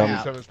Yeah.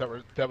 1887s that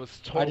was I did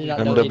totally not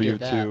know they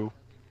did MW2.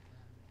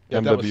 Yeah,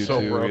 that was so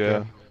MW2, broken.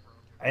 yeah.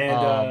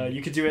 And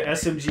you could do it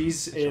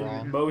SMGs in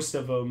wrong. most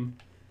of them,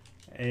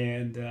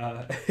 and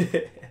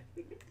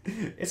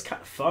it's kind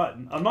of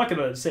fun. I'm not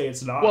gonna say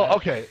it's not. Well,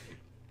 okay.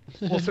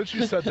 Well, since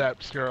you said that,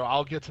 Scaro,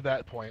 I'll get to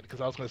that point because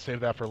I was going to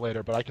save that for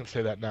later, but I can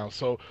say that now.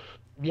 So,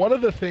 one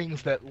of the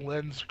things that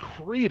lends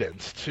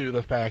credence to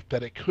the fact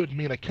that it could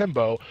mean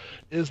Akimbo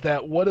is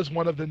that what is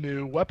one of the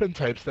new weapon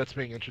types that's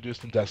being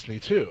introduced in Destiny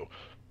 2?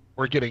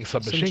 We're getting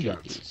submachine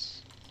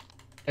guns.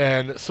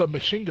 And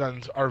submachine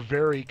guns are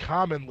very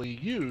commonly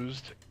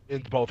used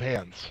in both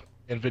hands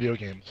in video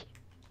games.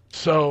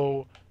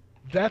 So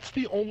that's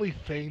the only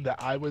thing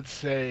that I would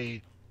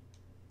say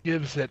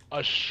gives it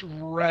a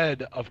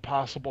shred of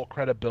possible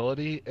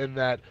credibility, in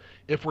that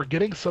if we're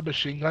getting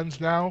submachine guns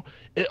now,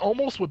 it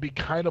almost would be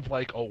kind of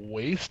like a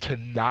waste to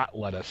not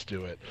let us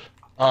do it.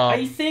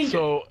 I think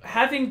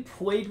having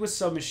played with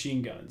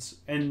submachine guns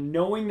and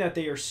knowing that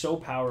they are so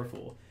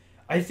powerful,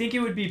 I think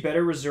it would be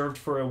better reserved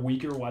for a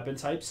weaker weapon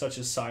type, such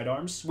as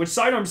sidearms, which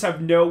sidearms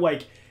have no,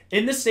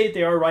 in the state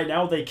they are right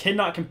now, they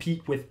cannot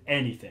compete with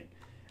anything.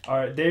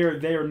 They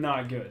are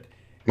not good.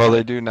 Well,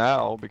 they do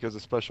now because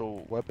of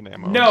special weapon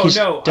ammo. No,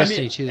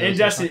 Destiny 2, in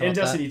though, so Destiny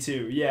talk about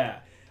 2, yeah.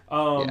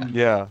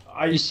 Yeah.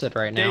 You said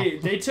right now.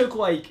 They took,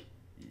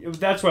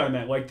 that's what I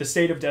meant, the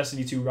state of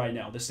Destiny 2 right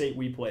now, the state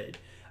we played.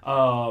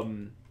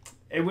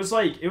 It was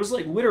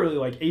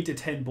literally 8 to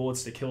 10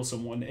 bullets to kill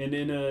someone, and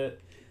in a...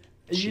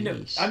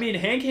 Jeez.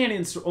 Hand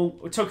cannons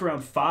took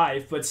around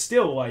 5, but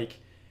still,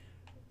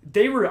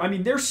 they're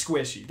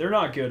squishy. They're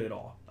not good at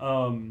all.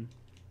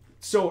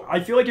 So I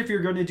feel like if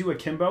you're going to do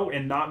Akimbo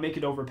and not make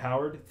it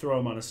overpowered, throw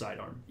them on a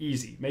sidearm.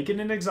 Easy. Make it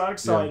an exotic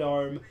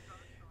sidearm.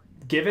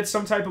 Give it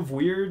some type of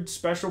weird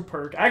special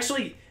perk.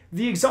 Actually,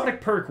 the exotic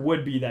perk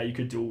would be that you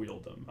could dual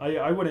wield them.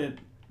 I wouldn't,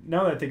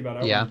 now that I think about it,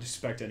 I wouldn't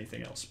expect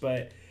anything else.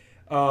 But,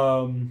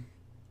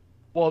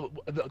 well,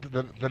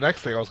 the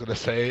next thing I was going to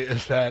say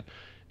is that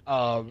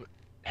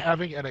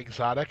having an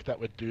exotic that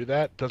would do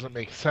that doesn't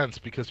make sense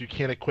because you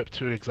can't equip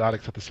 2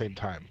 exotics at the same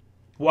time.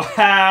 Wow.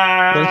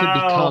 What if it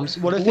becomes?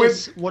 What if With-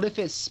 it's? What if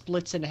it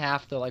splits in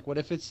half though? Like, what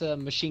if it's a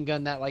machine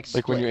gun that like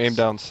splits? Like when you aim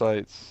down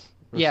sights.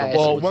 or Yeah. something.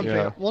 Well, it's, one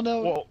yeah. thing. Well,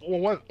 no.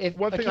 One thing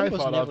I Akimbo's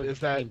thought of never is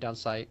that aimed down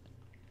sight.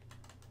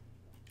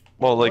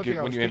 Well, one like thing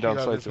I when was you aim thinking down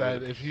of sights. is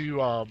that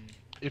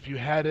if you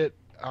had it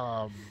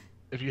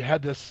if you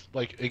had this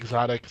like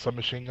exotic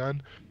submachine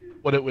gun,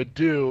 what it would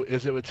do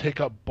is it would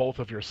take up both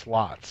of your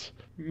slots.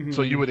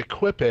 So you would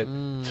equip it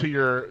to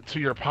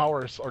your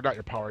power or not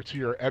your power to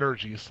your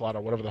energy slot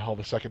or whatever the hell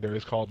the secondary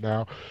is called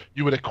now.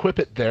 You would equip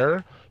it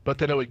there, but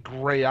then it would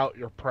gray out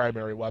your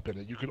primary weapon,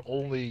 and you can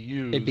only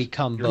use It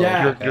become your,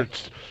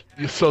 both.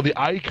 Yeah. so the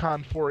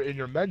icon for it in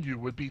your menu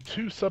would be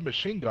 2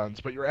 submachine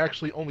guns, but you're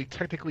actually only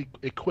technically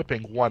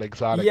equipping 1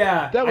 exotic.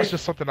 Yeah, That was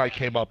just something I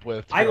came up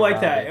with. to I get like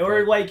around that. it,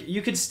 Or but- like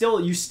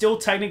you still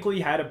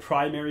technically had a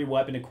primary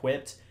weapon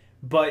equipped,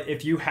 but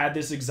if you had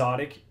this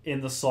exotic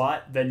in the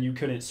slot, then you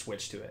couldn't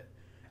switch to it.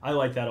 I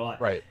like that a lot.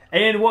 Right.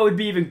 And what would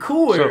be even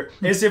cooler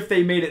is if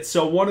they made it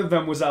so one of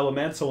them was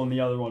elemental and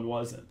the other one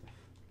wasn't.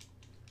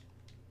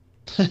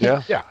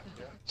 Yeah. Yeah.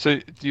 So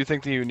do you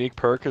think the unique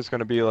perk is going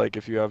to be like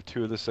if you have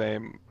 2 of the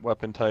same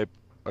weapon type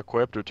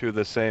equipped, or 2 of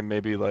the same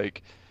maybe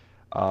like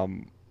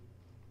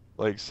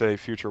say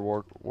future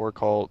war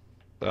cult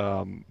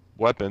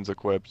weapons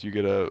equipped, you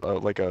get a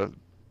like a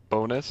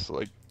bonus?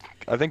 Like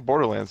I think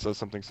Borderlands does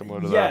something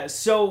similar to Yeah, that.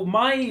 so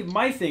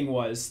my thing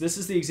was, this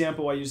is the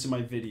example I used in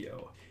my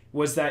video,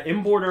 was that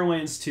in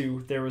Borderlands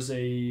 2, there was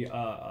a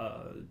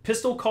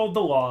pistol called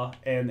the Law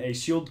and a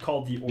shield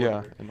called the Order.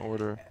 Yeah, in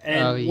order.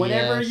 And Oh,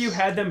 whenever yes. you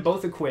had them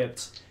both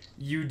equipped,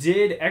 you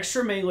did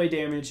extra melee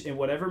damage, and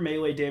whatever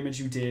melee damage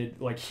you did,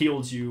 like,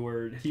 healed you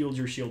or healed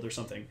your shield or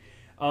something.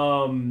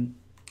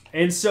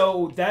 And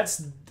so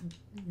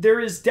there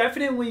is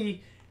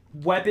definitely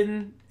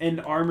weapon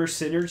and armor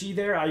synergy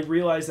there. I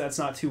realize that's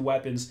not 2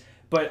 weapons,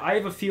 but I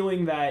have a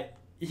feeling that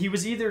he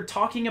was either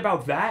talking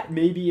about that,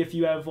 maybe if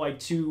you have, like,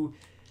 2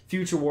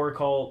 Future War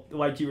Cult,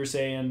 like you were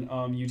saying,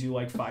 you do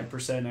like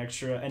 5%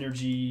 extra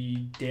energy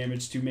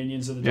damage to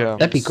minions of the Yeah. darkness.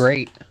 That'd be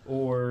great.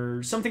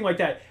 Or something like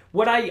that.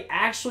 What I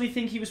actually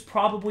think he was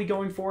probably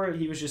going for,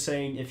 he was just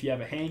saying if you have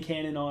a hand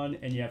cannon on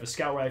and you have a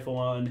scout rifle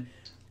on,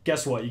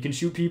 guess what? You can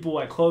shoot people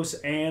at close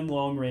and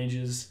long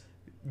ranges.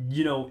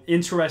 You know,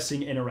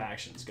 interesting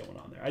interactions going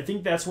on there. I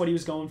think that's what he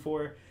was going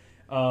for.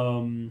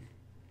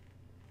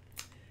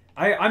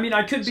 I mean,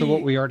 I could be... So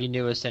what we already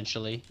knew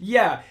essentially.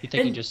 Yeah. You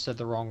think he and- just said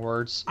the wrong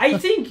words? I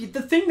think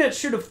the thing that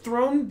should have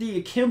thrown the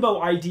Akimbo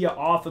idea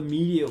off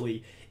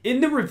immediately,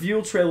 in the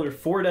reveal trailer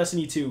for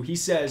Destiny 2, he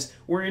says,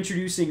 we're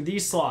introducing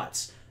these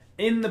slots.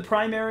 In the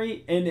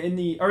primary and in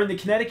the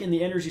kinetic and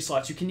the energy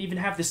slots, you can even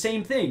have the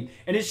same thing.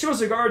 And it shows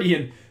a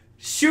Guardian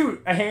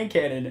shoot a hand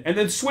cannon and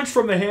then switch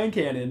from the hand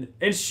cannon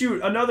and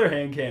shoot another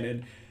hand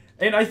cannon.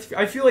 And I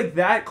feel like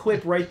that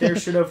clip right there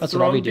should have That's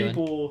what I'll be thrown doing.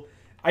 people...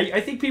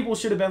 I think people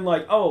should have been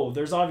like, oh,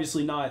 there's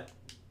obviously not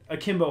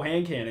akimbo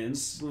hand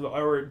cannons,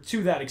 or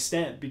to that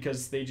extent,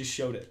 because they just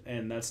showed it,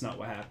 and that's not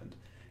what happened,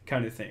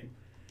 kind of thing.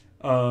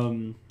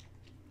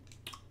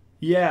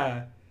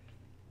 Yeah.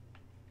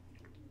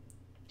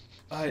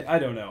 I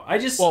don't know. I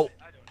just... Well,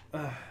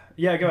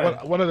 yeah, go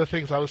ahead. one of the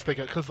things I was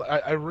thinking, because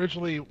I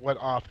originally went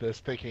off this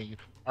thinking,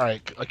 all right,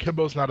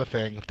 akimbo's not a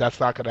thing. That's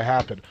not going to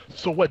happen.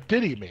 So what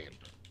did he mean?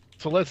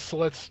 So let's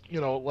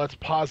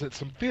posit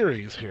some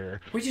theories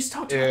here. We just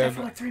talked about that and-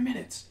 for like 3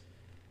 minutes.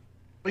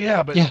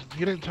 Yeah, but Yeah.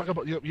 you didn't talk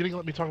about you didn't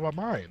let me talk about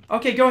mine.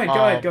 Okay, go ahead,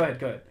 Um, go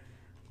ahead.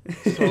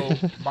 So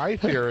my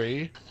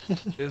theory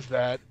is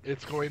that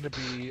it's going to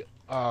be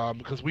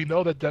because we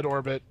know that Dead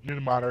Orbit, New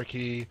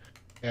Monarchy,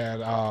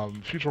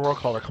 and Future World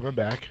Call are coming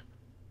back.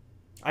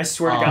 I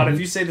swear to God, if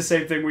you say the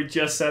same thing we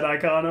just said,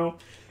 Icano...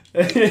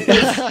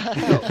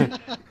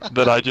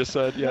 That I just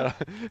said, yeah.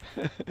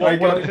 Well, I what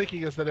got I'm it.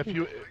 thinking is that if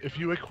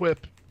you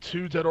equip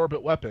 2 Dead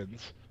Orbit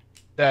weapons,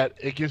 that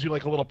it gives you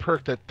like a little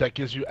perk that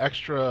gives you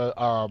extra.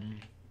 I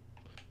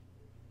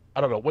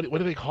don't know what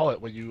do they call it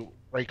when you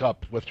rank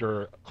up with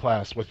your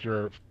class, with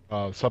your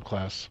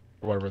subclass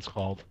or whatever it's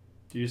called.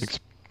 You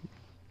just-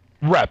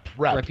 Rep.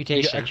 You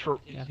Reputation. get extra.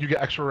 Yeah. You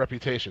get extra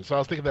reputation. So I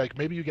was thinking like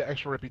maybe you get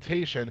extra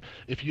reputation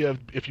if you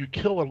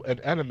kill an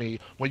enemy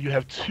when you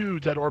have 2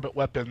 Dead Orbit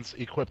weapons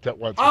equipped at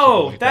once. or something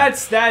Oh, like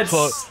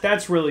that.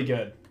 that's really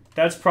good.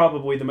 That's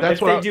probably the... That's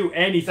If what they I- do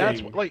anything...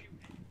 That's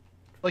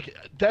like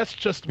that's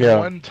just Yeah.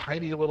 one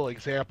tiny little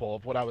example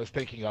of what I was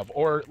thinking of.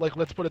 Or like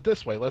let's put it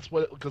this way,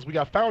 because we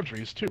got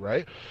foundries too,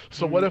 right?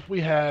 So what if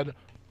we had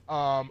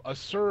a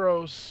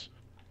Suros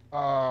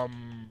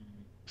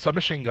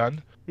submachine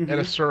gun and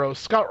a Suros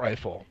scout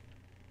rifle?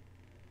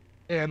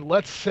 And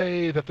let's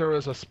say that there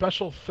was a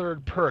special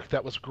third perk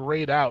that was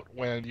grayed out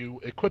when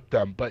you equipped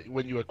them, but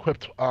when you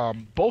equipped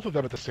both of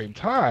them at the same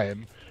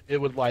time,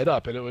 it would light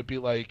up, and it would be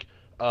like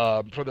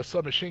for the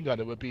submachine gun,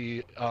 it would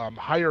be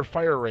higher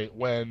fire rate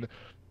when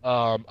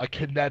a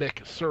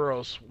kinetic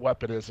Suros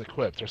weapon is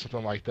equipped or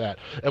something like that.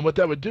 And what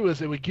that would do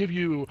is it would give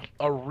you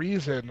a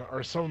reason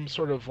or some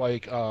sort of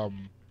like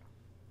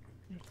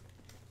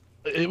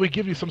it would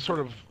give you some sort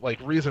of like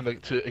reason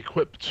to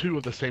equip 2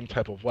 of the same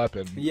type of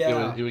weapon.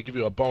 Yeah. It would give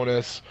you a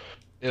bonus.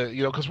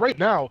 You know, because right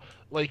now,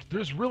 like,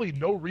 there's really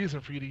no reason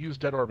for you to use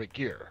Dead Orbit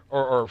gear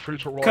or for you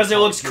to roll. Because it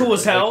looks cool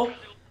as hell. Like,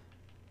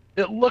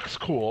 it looks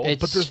cool,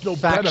 but there's no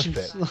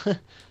benefit.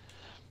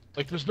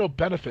 Like, there's no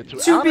benefit to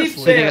it. To be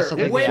Honestly, fair,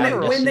 something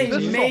when they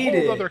this made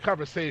is a whole it, other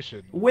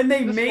conversation. when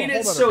they This is a made whole it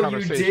other so you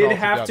conversation did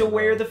have to altogether,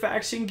 wear bro. the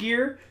faction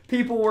gear,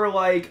 people were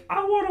like,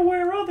 I want to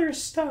wear other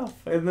stuff.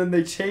 And then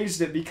they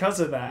changed it because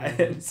of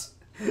that.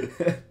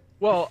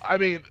 Well, I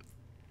mean,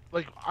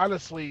 like,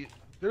 honestly,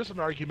 there's an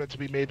argument to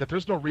be made that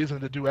there's no reason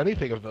to do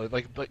anything of the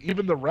like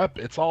even the rep.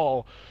 It's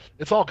all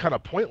kind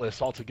of pointless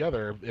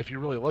altogether if you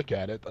really look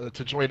at it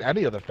to join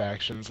any of the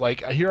factions.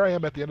 Like, here I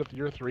am at the end of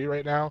year 3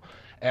 right now,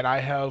 and I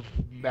have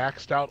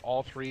maxed out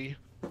all 3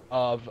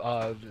 of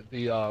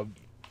the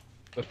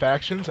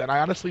factions, and I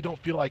honestly don't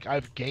feel like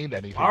I've gained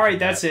anything. All right, from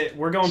that's that. it.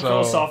 We're going So-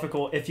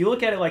 philosophical. If you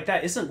look at it like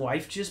that, isn't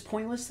life just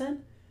pointless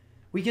then?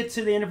 We get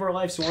to the end of our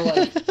lives and we're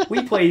like,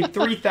 we played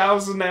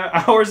 3,000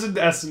 hours of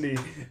Destiny.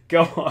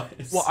 Go on.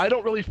 Well, I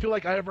don't really feel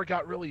like I ever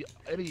got really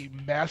any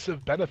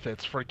massive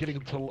benefits for getting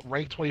to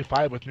rank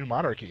 25 with New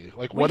Monarchy.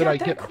 Like, what did got I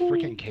that get? cool- A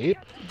freaking cape?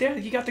 Yeah,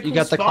 you got the cool You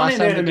got the class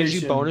spawning item that gives you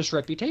animation. bonus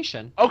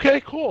reputation.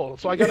 Okay, cool.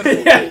 So I got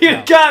a Yeah, you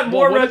now. got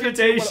more Well, what does it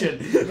do reputation.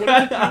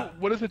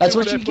 what does it do That's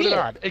when what I you put it get.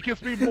 on? It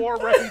gives me more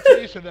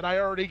reputation than I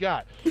already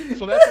got.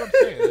 So that's what I'm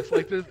saying. It's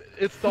like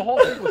it's the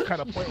whole thing was kind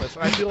of pointless,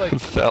 and I feel like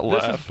That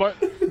laugh.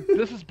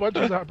 this is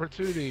Bungie's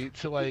opportunity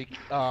to like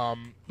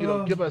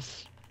give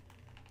us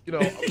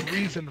a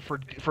reason for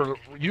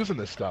using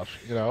this stuff.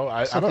 I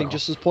don't Something know.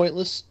 just as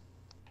pointless.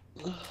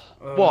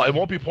 Well, it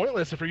won't be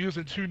pointless if you're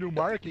using 2 New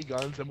Monarchy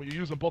guns, and when you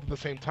use them both at the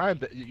same time,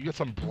 that you get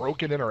some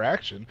broken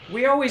interaction.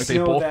 We always Like, they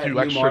know both that do New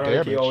extra Monarchy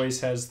damage.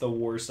 always has the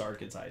worst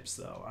archetypes,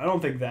 though. I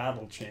don't think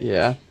that'll change.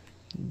 Yeah.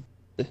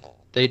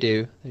 They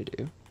do. They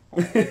do.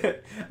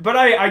 But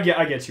I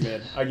get you,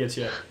 man. I get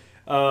you.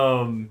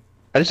 I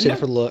just did it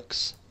for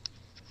looks.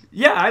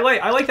 Yeah, I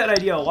like that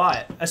idea a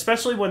lot,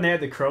 especially when they had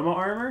the Chroma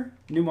armor.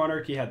 New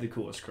Monarchy had the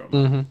coolest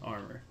Chroma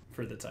armor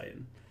for the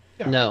Titan.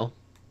 Yeah. No.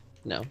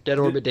 Dead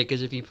Orbit did,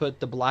 because if you put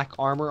the black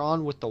armor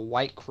on with the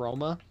white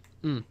chroma,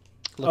 looks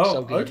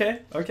so good.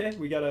 Okay.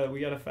 We got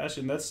a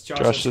fashion. That's Josh.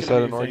 Josh that's just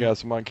gonna had be an your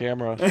thing. orgasm on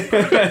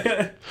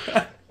camera.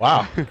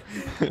 Wow.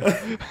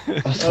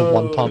 That's a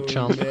one pump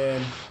chump.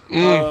 Man.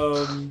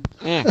 Mm.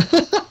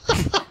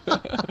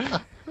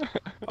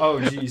 Oh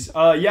jeez.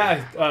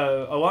 Yeah.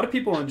 A lot of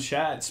people in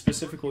chat,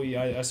 specifically,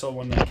 I saw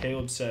one that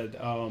Caleb said.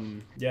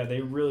 Yeah, they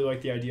really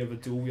like the idea of a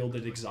dual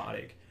wielded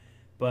exotic,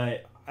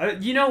 but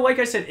like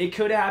I said, it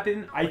could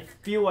happen. I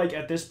feel like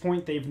at this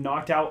point they've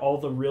knocked out all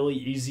the really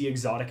easy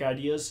exotic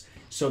ideas,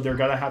 so they're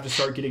gonna have to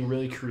start getting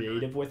really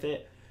creative with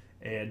it.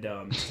 And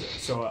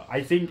so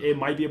I think it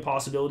might be a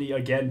possibility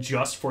again,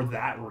 just for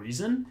that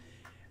reason.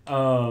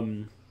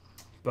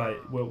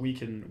 But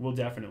we'll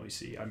definitely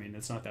see. I mean,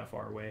 it's not that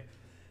far away.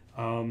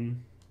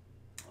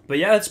 But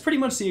yeah, that's pretty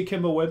much the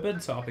Akimbo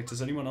Webhead topic.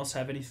 Does anyone else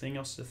have anything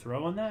else to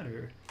throw on that,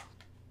 or?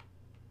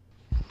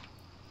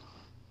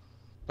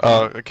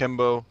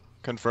 Akimbo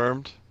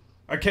confirmed.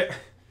 Okay.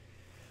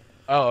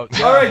 Oh. All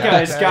right,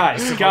 guys.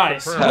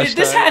 Hashtag.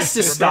 This has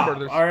to stop.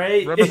 Remember, All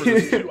right. Remember,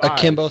 there's 2 eyes.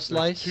 Akimbo There's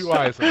slice? 2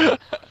 eyes in it.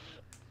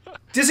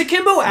 Does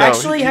Akimbo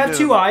actually he have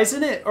didn't. 2 eyes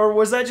in it, or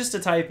was that just a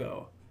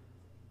typo?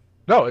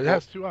 No, it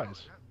has 2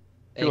 eyes.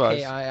 Two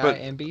eyes, but-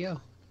 AKIIMBO.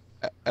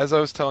 As I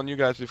was telling you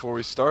guys before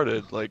we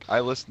started, like, I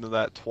listened to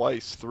that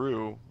twice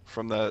through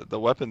from the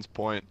weapons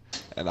point,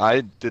 and I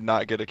did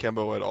not get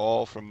Akimbo at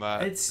all from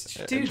that. It's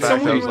In dude. fact, I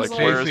Someone was was like,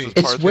 like, where is Casey, this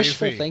It's part?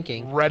 wishful Casey,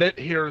 thinking. Reddit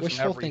hears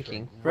Wishful everything.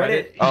 thinking.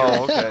 Reddit.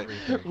 Oh, okay.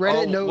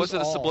 Reddit Oh, knows was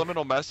it a all.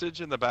 subliminal message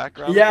in the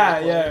background? Yeah.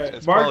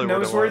 It's Mark probably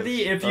what it Noseworthy.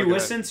 was. If you Okay.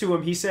 listen to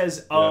him, he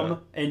says Yeah.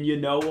 and you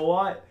know a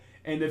lot.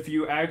 And if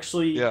you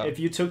actually, Yeah. if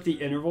you took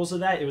the intervals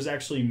of that, it was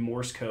actually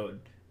Morse code,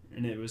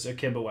 and it was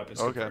Akimbo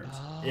weapons. Okay. Confirmed.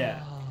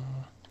 Yeah.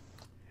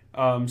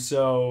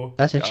 So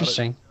That's Got it.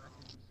 interesting.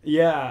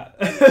 yeah,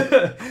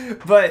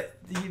 but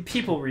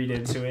people read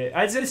into it.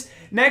 I just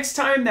next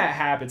time that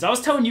happens, I was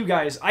telling you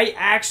guys, I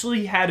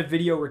actually had a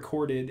video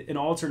recorded, an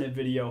alternate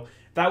video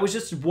that was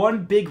just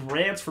one big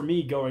rant for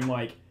me, going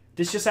like,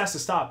 this just has to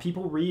stop.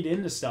 People read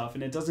into stuff,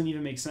 and it doesn't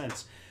even make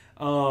sense.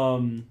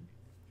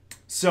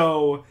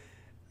 So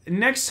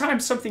next time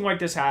something like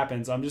this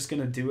happens, I'm just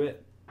gonna do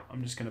it.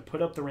 I'm just gonna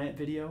put up the rant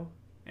video,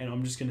 and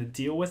I'm just gonna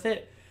deal with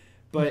it.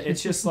 But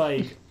it's just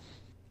like.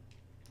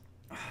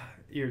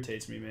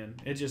 Irritates me, man.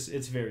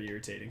 It's very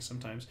irritating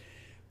sometimes.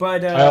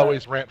 But I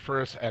always rant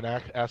first and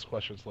ask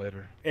questions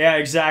later. yeah,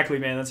 exactly,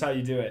 man. That's how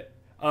you do it.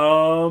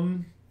 All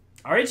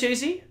right,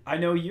 JC. I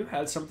know you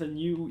had something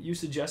you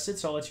suggested,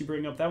 so I'll let you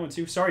bring up that one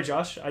too. Sorry,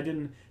 Josh. I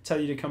didn't tell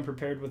you to come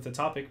prepared with the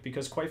topic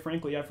because, quite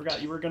frankly, I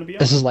forgot you were going to be on.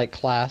 This is like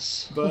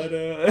class. But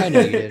I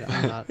know you did.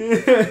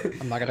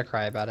 I'm not gonna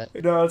cry about it.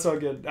 No, it's all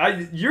good.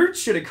 You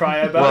shouldn't cry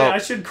about Well- it. I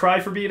should cry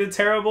for being a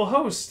terrible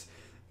host.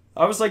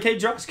 I was like, hey,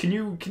 Josh, can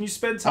you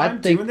spend I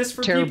time think doing this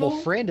for terrible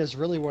people? friend is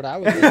really what I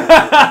would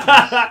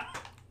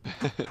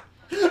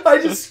do. I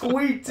just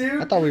squeaked,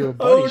 dude. I thought we were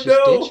Oh, buddies.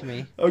 no. Just ditch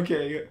me.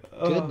 Okay.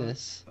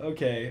 Goodness.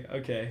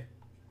 Okay.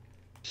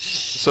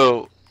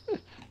 So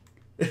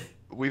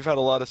we've had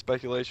a lot of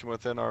speculation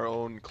within our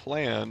own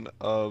clan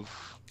of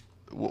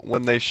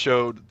when they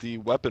showed the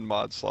weapon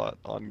mod slot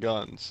on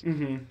guns.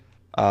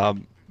 Mm-hmm.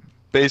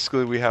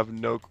 Basically, we have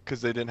no,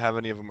 because they didn't have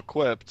any of them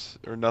equipped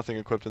or nothing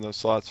equipped in those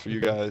slots for you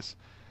guys.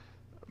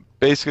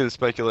 Basically, the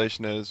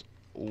speculation is,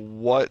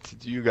 what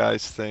do you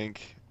guys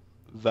think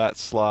that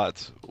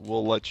slot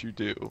will let you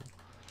do?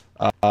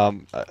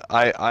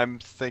 I'm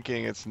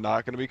thinking it's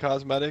not going to be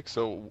cosmetic.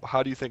 So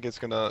how do you think it's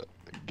going to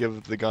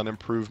give the gun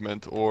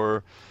improvement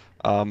or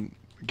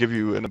give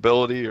you an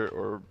ability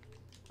or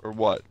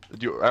what?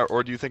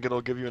 Or do you think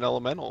it'll give you an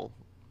elemental?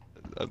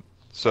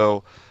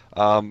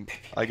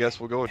 I guess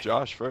we'll go with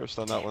Josh first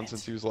on that one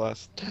since he was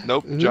last.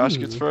 Nope, Josh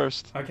gets Ooh.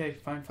 first. Okay,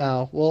 fine.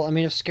 Oh, well, I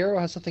mean, if Scarrow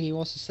has something he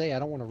wants to say, I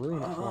don't want to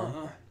ruin it for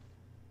him.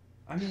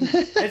 I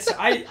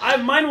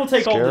mean, mine will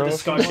take all the Scarrow, if you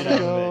discussion wanna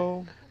out of it.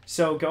 go.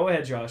 So go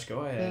ahead, Josh. Go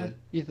ahead.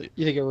 You think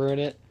it'll ruin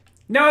it?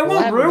 No, I Well, I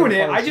won't haven't been ruin a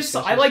it. part of this I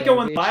discussion, like so going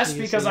it'll be last interesting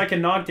to because see. I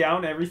can knock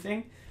down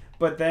everything.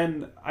 But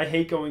then I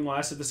hate going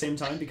last at the same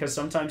time because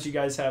sometimes you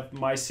guys have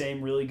my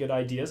same really good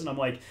ideas, and I'm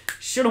like,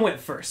 should have went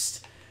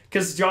first.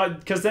 Because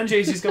then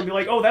JC's gonna be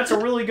like, oh, that's a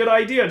really good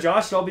idea,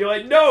 Josh. And I'll be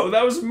like, no,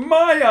 that was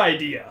my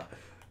idea.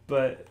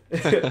 But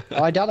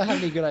Oh, I doubt I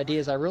have any good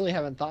ideas. I really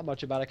haven't thought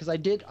much about it because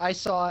I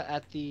saw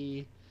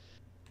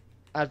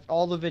at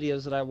all the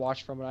videos that I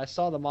watched from it. I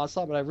saw the mod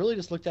slot, but I really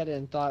just looked at it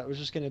and thought it was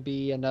just going to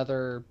be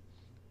another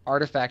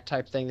artifact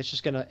type thing that's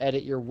just going to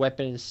edit your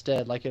weapon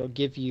instead. Like it'll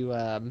give you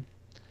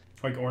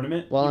like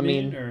ornament. well, you I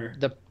mean, or...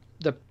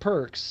 the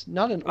perks,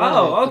 not an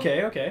Oh,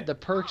 ornament, okay. the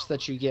perks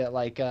that you get,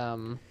 like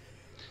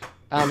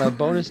I don't know,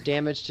 bonus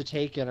damage to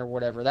taken or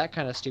whatever, that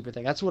kind of stupid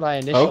thing. That's what I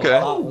initially Okay.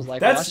 thought was like.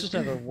 That's- Well, that's just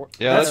another.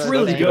 Yeah, That's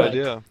really a good.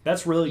 idea.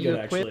 That's really You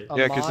good, equip actually. a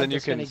Yeah, because mod then you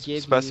that's gonna can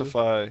give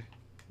specify.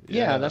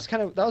 Yeah,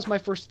 that was my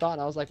first thought,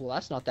 and I was like, well,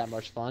 that's not that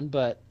much fun,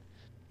 but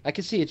I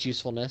could see its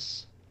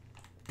usefulness.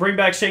 Bring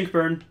back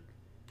Shankburn.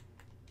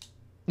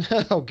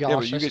 Oh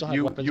gosh, Yeah, but I still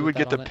have weapons you with would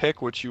get that to on it.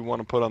 pick what you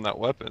want to put on that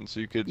weapon, so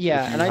you could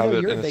Yeah, if you and I have know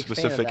it you're a in a big fan of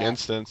specific that.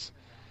 instance.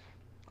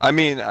 I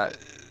mean,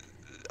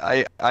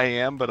 I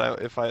am, but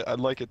I'd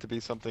like it to be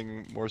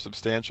something more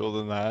substantial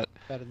than that.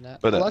 Better than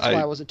that. But Well, that's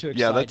why I wasn't too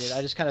yeah, excited. that's-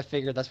 I just kind of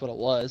figured that's what it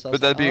was. I But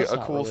was that'd like, be oh, that's a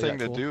not cool really thing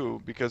that to cool.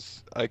 do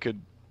because I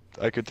could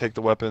take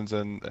the weapons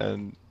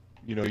and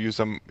use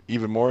them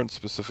even more in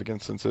specific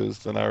instances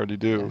than I already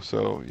do. Yeah.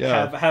 So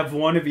yeah, Have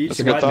one of each That's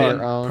a good weapon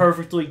thought.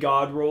 perfectly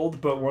god rolled,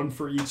 but one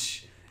for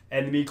each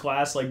enemy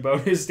class, like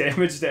bonus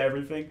damage to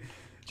everything.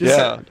 Just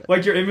Yeah.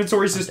 like your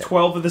inventory's just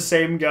 12 of the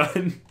same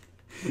gun.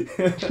 with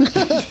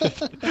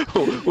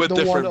The one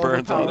different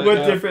burns on overpowered. it. With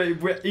yeah.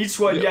 different each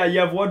one, yeah, you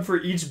have one for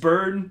each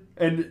burn,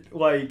 and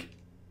like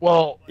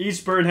Well,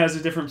 each burn has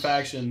a different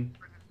faction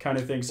kind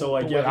of thing. So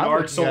like the you way have an I'm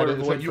arc, looking at solar, it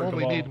is void that you for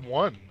only Cabal. need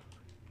one.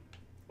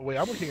 The way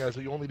I'm looking at it is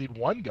that you only need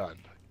one gun.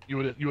 You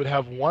would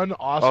have one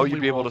awesome. Oh, you'd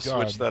be able to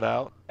switch that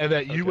out. and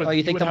that you Okay. would. Oh,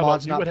 you think would the have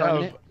mod's you not would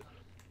permanent? have,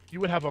 you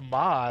would have a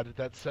mod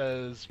that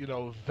says,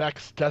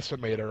 Vex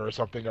Decimator or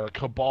something, or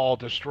Cabal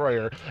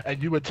Destroyer,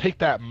 and you would take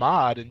that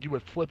mod and you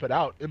would flip it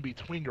out in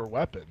between your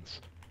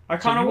weapons. I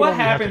kind of you what only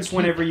have to happens keep-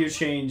 whenever you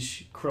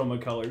change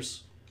chroma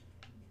colors?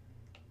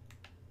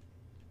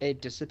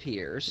 It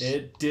disappears.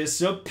 It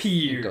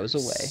disappears. It goes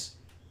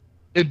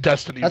away. In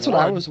Destiny That's 1,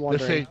 what I was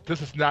wondering.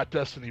 This is not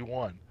Destiny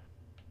 1.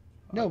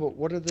 No, but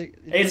what are the?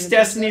 It's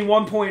Destiny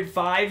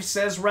 1.5,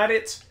 says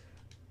Reddit.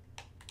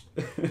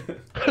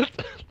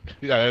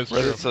 Yeah, that's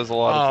Reddit true. says a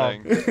lot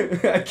of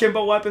things.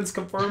 Akimbo weapons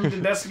confirmed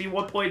in Destiny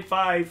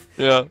 1.5.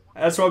 Yeah.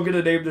 That's what I'm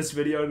gonna name this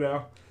video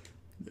now.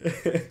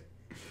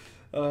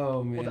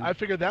 Oh man. Well, I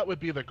figured that would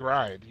be the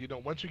grind.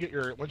 Once you get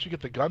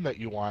the gun that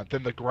you want,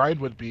 then the grind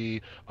would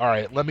be, all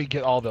right, let me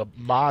get all the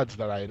mods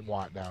that I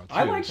want now too.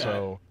 I like that.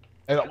 So,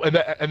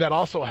 and that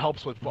also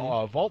helps with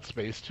vault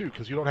space too,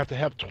 because you don't have to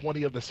have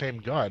 20 of the same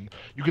gun.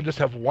 You can just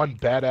have one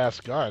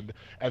badass gun,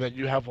 and then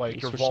you have like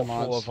You your switch vault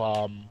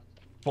the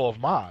full of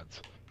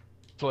mods.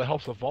 So it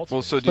helps with vault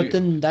Well, space. so But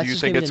then do that's you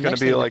just think gonna be it's the going next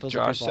to be thing that like fills up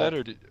your Josh said,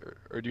 vault.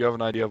 or do you have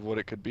an idea of what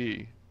it could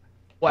be?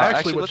 Well, actually,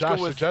 actually, what let's go Josh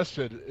with-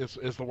 suggested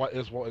is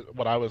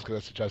what I was going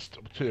to suggest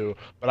too.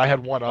 But I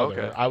had one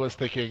other. Okay. I was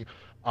thinking,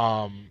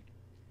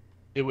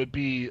 it would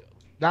be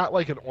not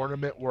like an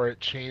ornament where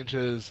it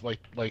changes like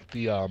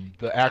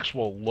the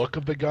actual look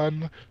of the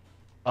gun,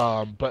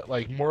 but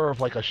like more of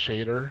like a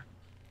shader.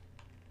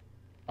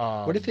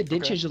 What if it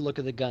did okay. change the look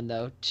of the gun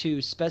though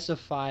to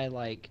specify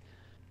like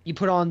you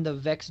put on the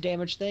Vex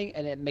damage thing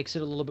and it makes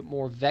it a little bit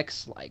more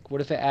Vex-like? What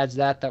if it adds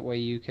that way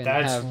you can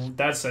have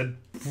That's a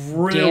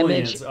brilliant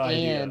damage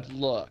idea. and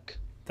look?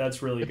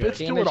 That's really If good. it's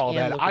doing Damage all and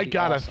that, look I would be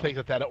gotta awesome.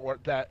 think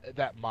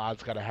that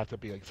mod's gotta have to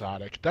be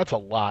exotic. That's a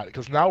lot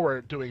because now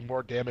we're doing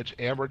more damage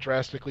and we're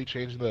drastically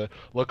changing the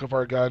look of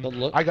our gun. The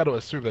look? I got to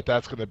assume that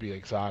that's gonna be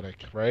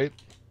exotic, right?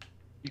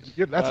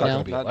 That's not No.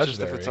 gonna be Not just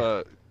legendary. if it's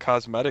a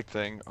cosmetic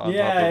thing on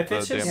Yeah, top of if the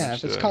it's just- damage Yeah, if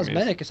it's to enemies.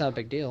 cosmetic, it's not a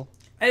big deal.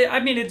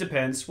 I mean, it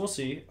depends. We'll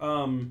see.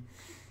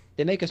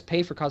 They make us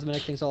pay for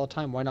cosmetic things all the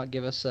time. Why not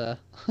give us a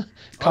Oh, yeah,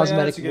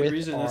 cosmetic that's a good with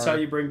reason. our... That's how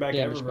you bring back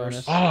damage Eververse.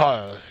 bonus.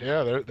 Ah,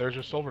 yeah, there's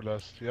your silver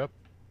dust. Yep.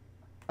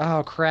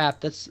 Oh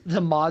crap! That's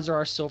the mods are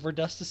our silver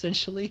dust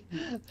essentially.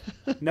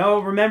 No,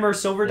 remember,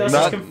 Silver Dust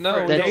Not- is no,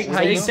 confirmed. That's They, how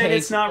they you said pay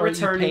it's not for- you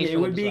returning. pay It for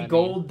would the be design,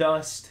 Gold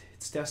Dust.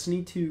 It's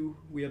Destiny 2.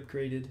 We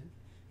upgraded.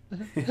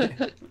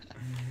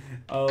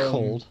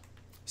 Cold.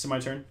 So my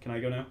turn. Can I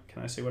go now?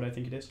 Can I say what I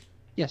think it is?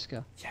 Yes,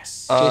 go.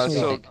 Yes.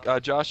 Jason, what do you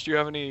Josh, do you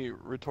have any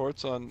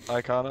retorts on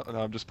Icona? No,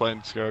 I'm just playing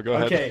Scarrow. Go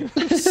ahead.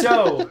 Okay,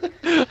 so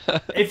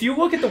if you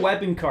look at the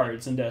weapon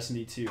cards in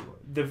Destiny 2,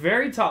 the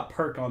very top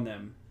perk on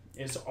them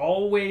is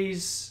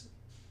always,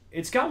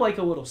 it's got like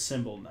a little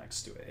symbol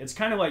next to it. It's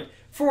kind of like,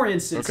 for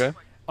instance, Okay.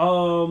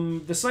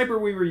 the sniper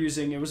we were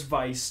using, it was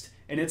Viced,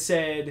 and it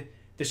said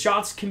the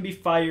shots can be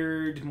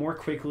fired more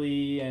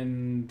quickly,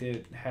 and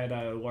it had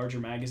a larger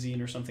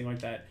magazine or something like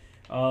that.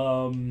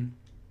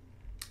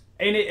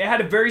 And it had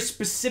a very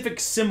specific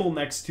symbol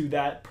next to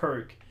that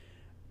perk.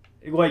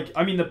 Like,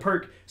 I mean, the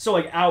perk. So,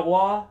 like,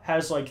 Outlaw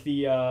has like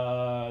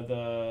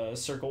the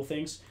circle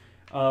things.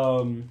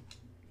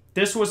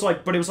 This was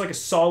like, but it was like a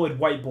solid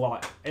white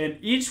block, and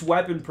each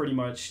weapon pretty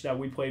much that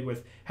we played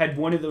with had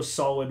one of those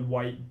solid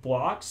white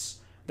blocks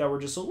that were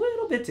just a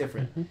little bit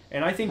different.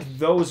 And I think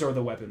those are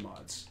the weapon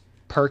mods.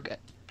 Perk.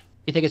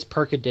 You think it's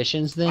perk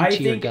additions then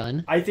to your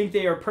gun? I think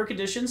they are perk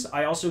additions.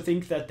 I also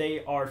think that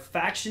they are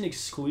faction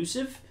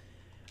exclusive.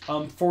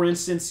 For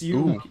instance,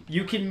 you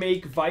can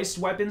make Viced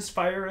weapons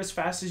fire as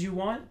fast as you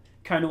want,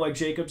 kind of like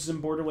Jacobs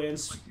in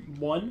Borderlands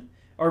 1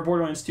 or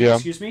Borderlands 2,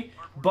 excuse me.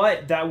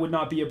 But that would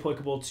not be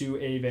applicable to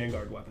a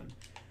Vanguard weapon.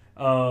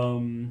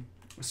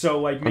 So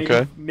like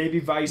maybe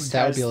Viced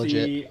has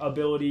the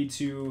ability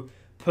to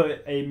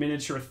put a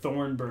miniature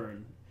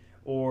Thornburn,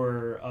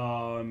 or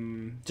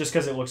just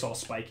because it looks all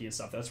spiky and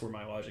stuff. That's where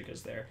my logic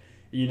is there.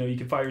 You know, you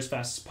can fire as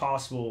fast as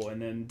possible, and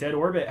then Dead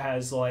Orbit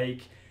has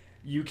like,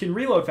 you can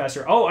reload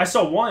faster. Oh, I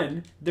saw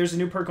one. There's a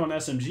new perk on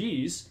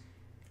SMGs,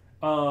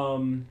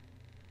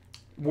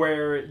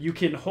 where you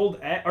can hold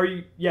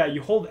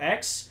you hold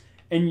X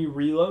and you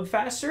reload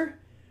faster.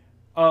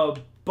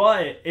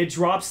 But it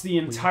drops the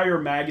entire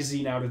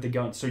magazine out of the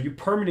gun, so you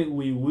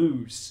permanently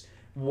lose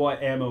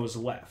what ammo is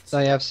left. Oh,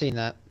 yeah, I've seen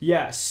that.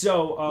 Yeah.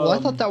 So. Well, I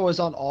thought that was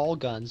on all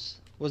guns.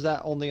 Was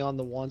that only on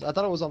the ones? I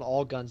thought it was on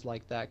all guns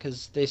like that,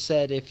 because they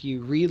said if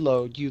you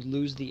reload, you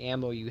lose the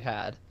ammo you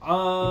had.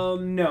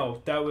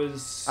 No, that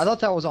was. I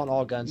thought that was on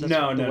all guns.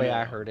 That's the way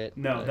I heard it.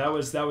 No, but... that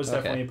was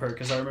definitely a perk,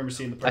 because I remember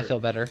seeing the perk. I feel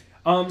better.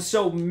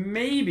 So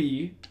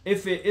maybe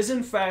if it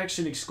isn't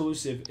faction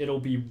exclusive, it'll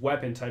be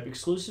weapon type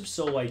exclusive.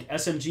 So like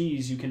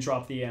SMGs, you can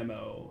drop the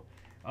ammo,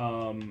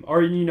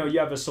 or you know, you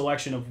have a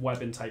selection of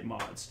weapon type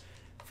mods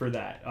for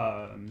that.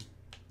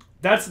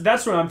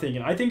 That's what I'm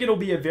thinking. I think it'll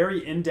be a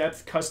very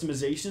in-depth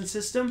customization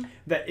system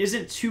that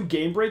isn't too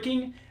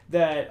game-breaking.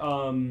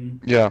 That'll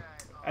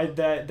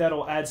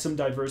add some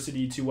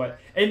diversity to what,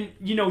 and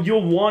you know,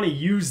 you'll want to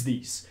use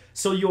these,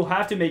 so you'll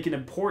have to make an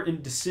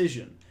important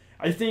decision.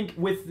 I think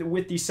with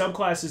the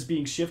subclasses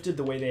being shifted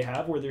the way they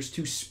have, where there's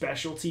two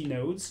specialty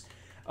nodes,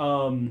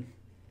 or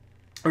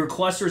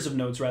clusters of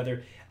nodes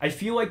rather, I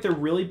feel like they're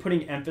really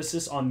putting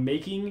emphasis on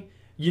making,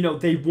 you know,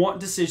 they want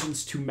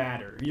decisions to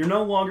matter. You're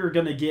no longer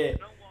gonna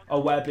get a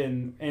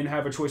weapon and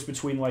have a choice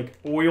between like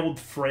oiled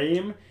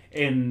frame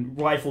and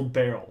rifled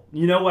barrel.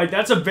 You know, like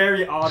that's a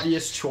very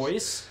obvious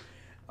choice.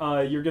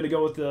 You're gonna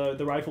go with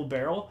the rifled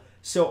barrel.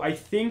 So I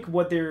think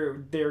what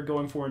they're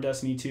going for in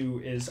Destiny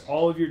 2 is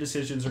all of your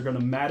decisions are gonna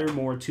matter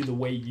more to the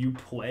way you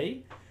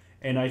play,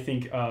 and I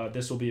think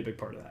this will be a big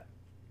part of that.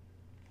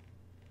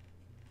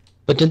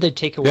 But didn't they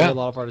take away a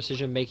lot of our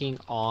decision making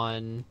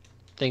on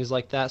things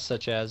like that,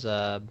 such as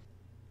on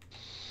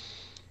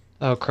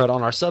our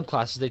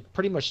subclasses? They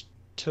pretty much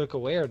took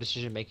away our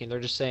decision making. They're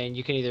just saying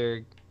you can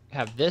either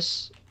have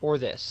this or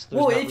this.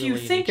 Well, if you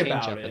think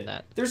about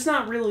it, there's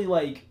not really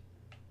like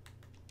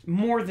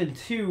more than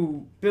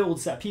two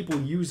builds that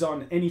people use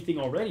on anything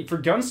already. For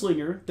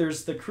Gunslinger,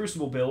 there's the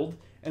Crucible build,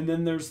 and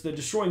then there's the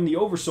Destroying the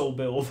Oversoul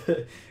build,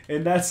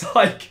 and that's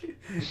like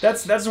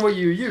that's what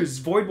you use.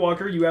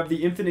 Voidwalker, you have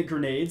the Infinite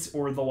Grenades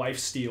or the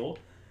Lifesteal.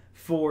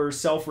 For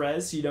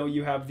self-res, you know,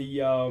 you have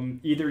the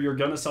either you're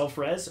gonna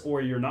self-res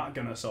or you're not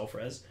gonna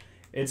self-res.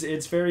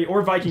 It's very,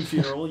 or Viking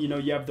Funeral, you know,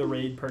 you have the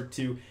raid perk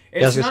too.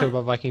 I was gonna say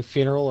about Viking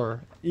Funeral or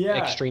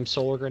extreme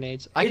solar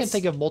grenades. I can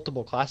think of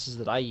multiple classes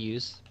that I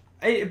use.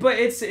 But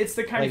it's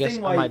the kind of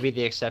thing like, I might be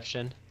the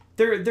exception.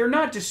 They're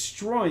not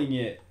destroying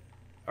it,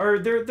 or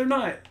they're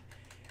not.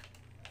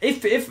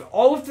 If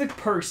all of the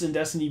perks in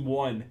Destiny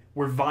 1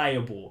 were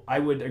viable, I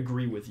would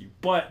agree with you.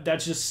 But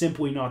that's just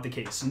simply not the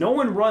case. No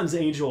one runs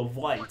Angel of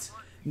Light.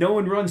 No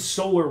one runs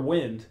Solar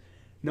Wind.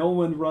 No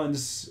one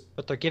runs.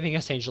 But they're giving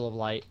us Angel of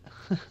Light.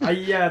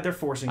 Yeah, they're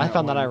forcing. I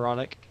found that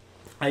ironic.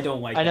 I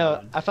don't like. I know.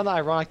 That one. I found that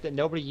ironic that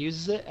nobody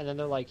uses it, and then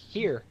they're like,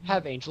 "Here,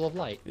 have Angel of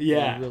Light."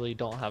 Yeah, you really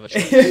don't have a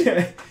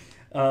choice.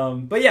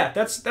 But yeah,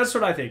 that's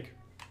what I think.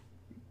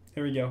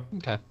 There we go.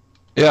 Okay.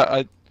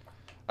 Yeah,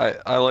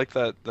 I like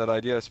that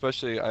idea.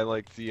 Especially, I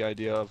like the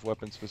idea of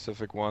weapon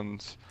specific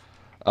ones.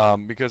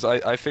 Because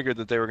I figured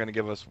that they were going to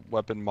give us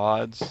weapon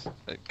mods,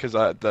 because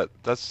I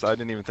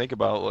didn't even think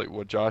about like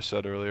what Josh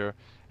said earlier,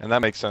 and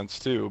that makes sense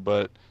too.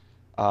 But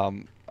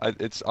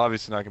it's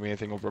obviously not going to be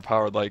anything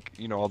overpowered like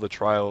all the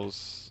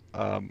trials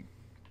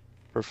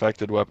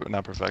perfected weapon,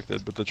 not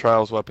perfected, but the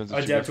trials weapons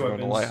that you get Adept from going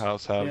to weapons.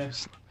 Lighthouse have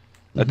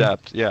Yeah.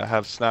 adept,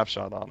 have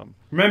snapshot on them.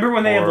 Remember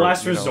when they had Or,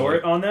 Last you know, Resort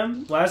like- on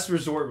them? Last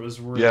Resort was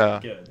really Yeah.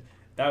 good.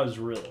 That was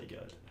really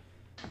good.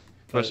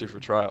 Especially for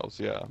trials,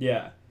 yeah.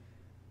 Yeah.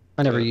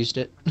 I never Yeah. used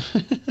it.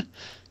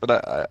 But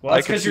I Well,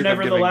 that's could because see you're them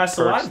never the giving last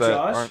perks alive, that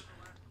Josh. aren't-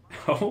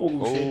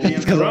 Oh, Oh. shit, being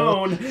It's 'cause I-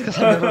 thrown. it's 'cause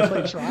I never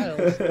played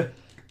Trials.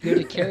 You had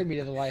to carry me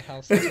to the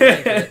lighthouse. That's what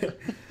I did.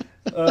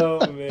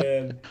 Oh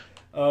man.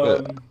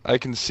 But I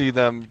can see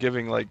them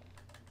giving like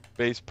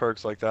base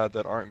perks like that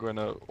aren't going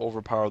to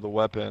overpower the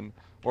weapon,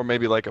 or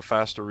maybe like a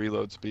faster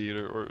reload speed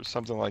or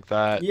something like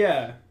that.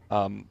 Yeah.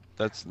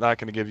 That's not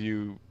going to give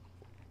you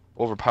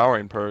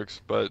overpowering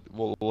perks, but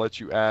will let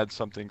you add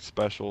something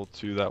special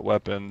to that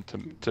weapon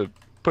to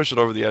push it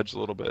over the edge a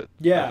little bit.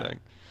 Yeah. I think.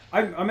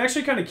 I'm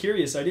actually kind of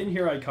curious. I didn't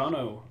hear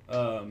Icano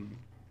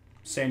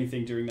say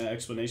anything during that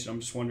explanation. I'm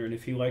just wondering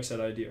if he likes that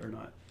idea or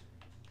not.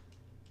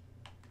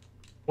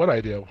 What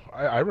idea?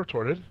 I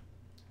retorted.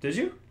 Did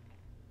you?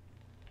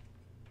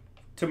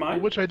 To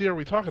mine? Which idea are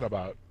we talking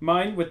about?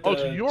 Mine with the... Oh,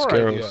 to your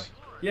Scaros. idea.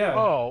 Yeah.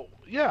 Oh,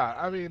 yeah.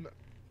 I mean,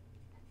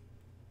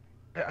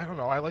 I don't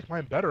know. I like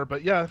mine better,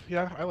 but yeah,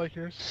 I like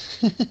yours.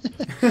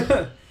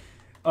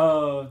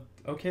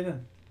 Okay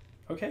then.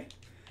 Okay.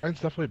 Mine's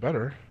definitely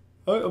better.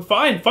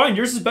 Fine.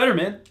 Yours is better,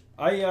 man.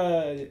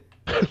 I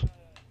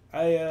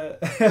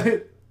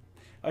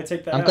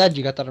take that I'm out. glad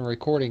you got that on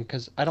recording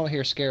because I don't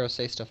hear Scaro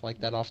say stuff like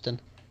that often.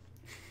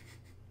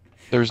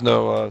 There's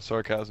no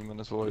sarcasm in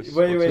his voice.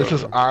 Wait. This is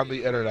whatsoever. on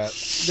the internet.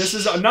 This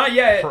is not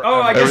yet.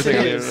 Oh, I guess it Everything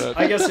on the is. internet.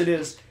 I guess it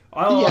is.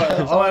 I'll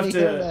Yeah, it's I'll on have the to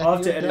internet. I'll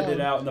have to You're edit it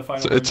dumb. out in the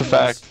final. It's a version of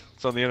fact.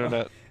 It's on the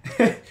internet.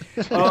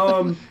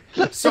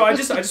 this. So I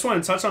just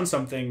want to touch on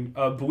something.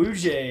 Blue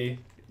Jay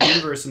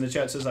Universe in the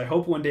chat says, I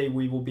hope one day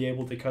we will be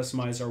able to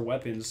customize our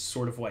weapons,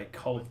 sort of like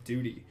Call of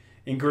Duty.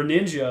 And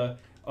Greninja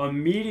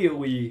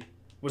immediately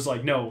was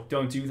like, no,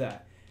 don't do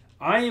that.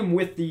 I am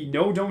with the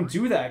no, don't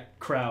do that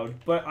crowd,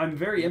 but I'm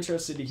very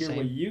interested to hear what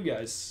Same. you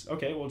guys.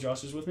 Okay, well,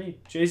 Josh is with me.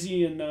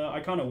 Jay-Z and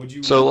Icona, would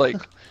you? So like,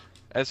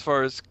 as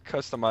far as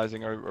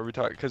customizing, are we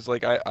talking? Because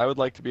like I would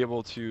like to be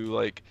able to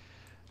like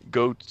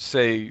go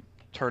say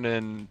turn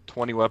in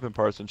 20 weapon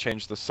parts and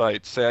change the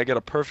sights. Say I get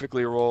a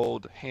perfectly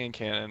rolled hand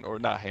cannon, or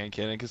not hand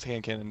cannon, because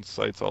hand cannon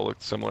sights all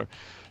look similar.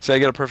 Say I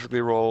get a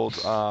perfectly rolled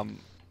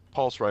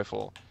pulse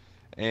rifle,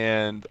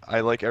 and I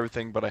like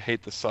everything, but I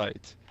hate the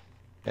sight.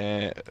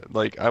 And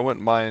like I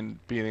wouldn't mind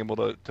being able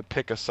to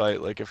pick a sight,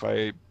 like if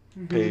I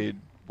Mhm. paid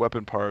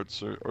weapon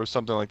parts or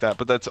something like that.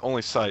 But that's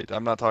only sight.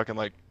 I'm not talking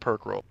like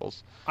perk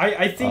rolls.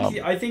 I think Um,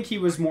 I think he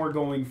was more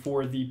going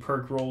for the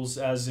perk rolls,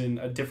 as in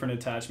different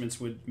attachments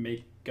would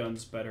make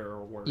guns better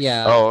or worse.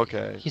 Yeah. Oh,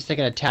 okay. He's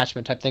thinking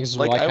attachment type things is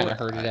Like, what I I kind of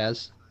would- heard it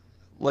as.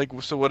 Like,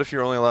 so what if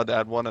you're only allowed to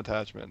add one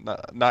attachment,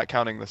 not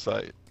counting the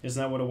sight? Isn't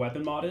that what a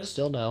weapon mod is?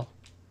 Still no.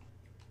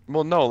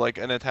 Well, no, like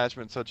an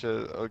attachment such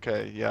as,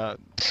 okay, yeah,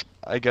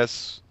 I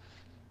guess,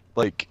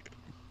 like,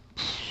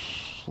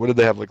 what did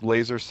they have? Like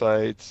laser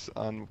sights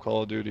on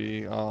Call of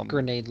Duty.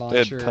 Grenade they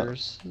had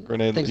launchers.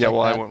 Grenade. things Yeah, like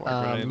well, I that. wouldn't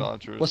want grenade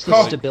launchers. What's the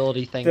Oh,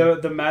 stability thing?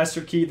 The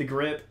master key, the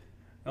grip.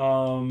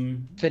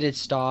 Fitted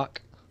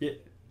stock.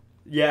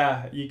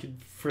 Yeah, you could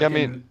freaking Yeah, I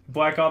mean-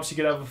 Black Ops. You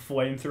could have a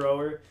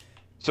flamethrower.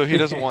 So he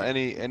doesn't want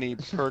any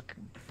perk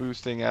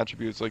boosting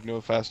attributes, like no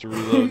faster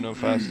reload, no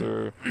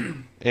faster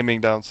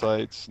aiming down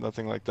sights,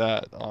 nothing like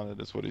that on it.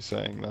 Is what he's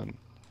saying then.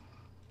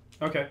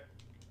 Okay.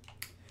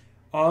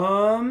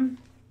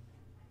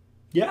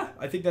 Yeah,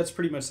 I think that's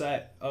pretty much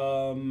that.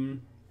 You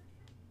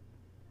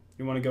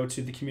want to go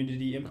to the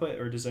community input,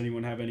 or does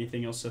anyone have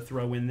anything else to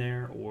throw in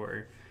there,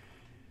 or?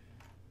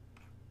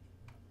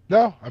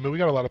 No, I mean we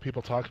got a lot of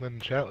people talking in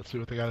the chat. Let's see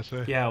what they got to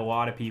say. Yeah, a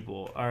lot of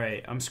people. All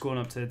right, I'm scrolling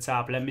up to the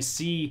top. Let me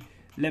see.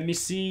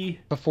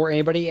 Before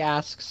anybody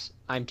asks,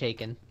 I'm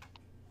taken.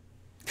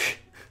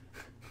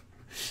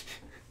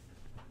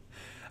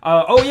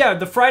 Oh yeah,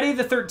 the Friday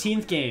the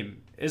 13th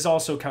game is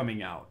also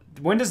coming out.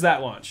 When does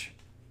that launch?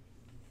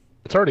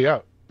 It's already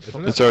out,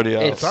 isn't it? It's already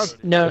out. It's on-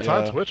 no, It's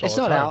on Yeah. Twitch all it's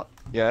the not time. out.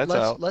 Yeah, it's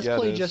Let's- out. let's yeah,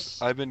 play it is.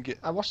 just- I've been get.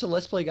 I watched the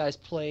Let's Play guys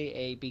play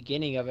a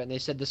beginning of it, and they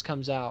said this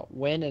comes out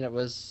when, and it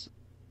was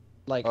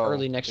like Oh,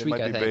 early next it week,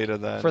 might I be think. beta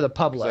then. For the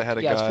public. I had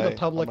a Yeah, it's for guy the on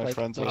public, my like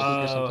friends next list. week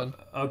or something.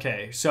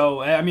 Okay,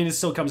 so I mean, it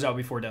still comes out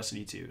before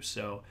Destiny 2.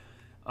 So,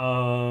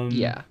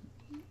 Yeah,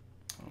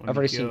 I've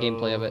already seen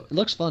gameplay of it. It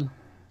looks fun.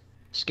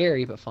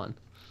 Scary, but fun.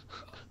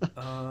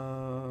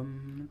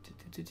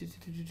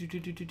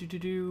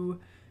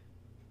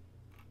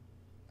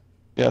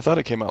 Yeah, I thought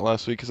it came out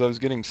last week because I was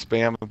getting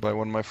spammed by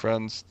one of my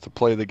friends to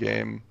play the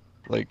game.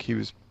 Like he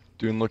was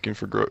looking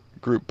for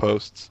group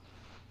posts.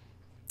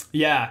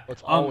 Yeah.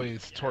 It's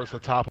always towards the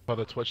top of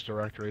the Twitch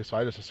directory, so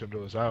I just assumed it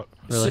was out.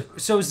 Really?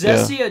 So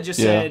Zestia just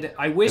Yeah. said,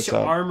 I wish It's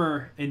out.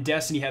 armor in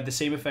Destiny had the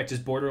same effect as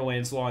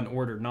Borderlands Law and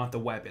Order, not the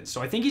weapons.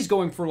 So I think he's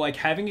going for like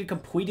having a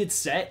completed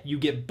set, you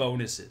get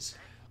bonuses.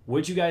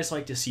 Would you guys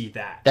like to see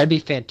that? That'd be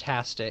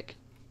fantastic.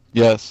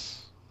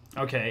 Yes.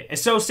 Okay.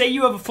 So say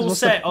you have a full What's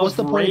set what's of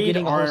the point of raid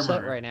getting a whole armor.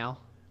 set right now?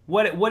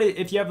 What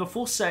if you have a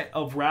full set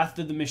of Wrath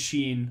of the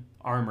Machine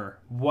armor?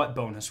 What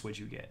bonus would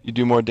you get? You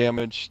do more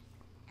damage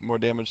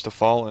to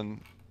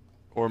Fallen,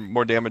 or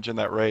more damage in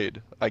that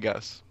raid, I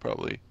guess,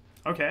 probably.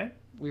 Okay.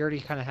 We already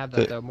kind of have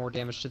that, though. More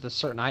damage to the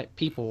certain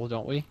people,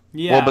 don't we?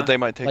 Yeah. Well, but they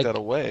might take Like- that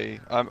away.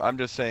 I'm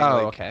just saying, Oh,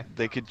 like, okay.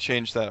 they could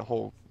change that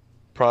whole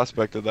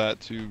prospect of that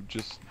to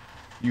just,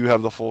 you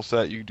have the full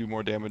set, you do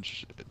more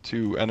damage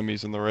to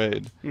enemies in the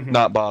raid, Mhm.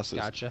 not bosses.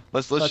 Gotcha.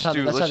 Let's So that's just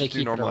do how they let's just do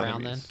keep it normal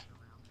around, enemies.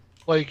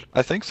 Like,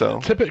 I think so.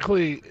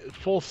 typically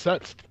full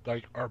sets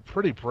like are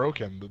pretty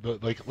broken.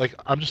 Like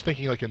I'm just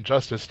thinking like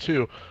Injustice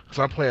 2, because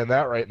I'm playing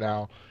that right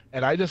now,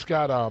 and I just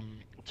got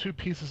 2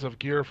 pieces of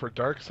gear for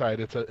Darkseid.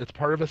 It's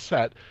part of a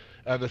set,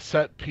 and the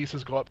set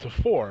pieces go up to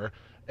 4,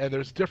 and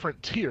there's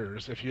different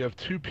tiers. If you have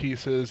 2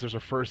 pieces, there's a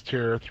first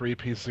tier, 3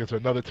 pieces, there's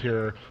another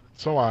tier,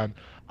 so on.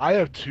 I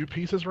have 2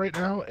 pieces right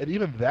now, and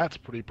even that's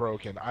pretty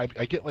broken. I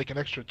get like an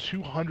extra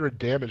 200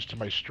 damage to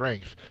my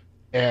strength,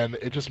 and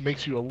it just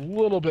makes you a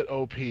little bit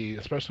OP,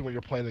 especially when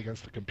you're playing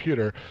against the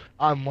computer.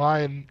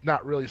 Online,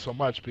 not really so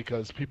much,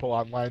 because people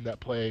online that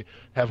play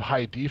have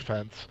high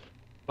defense,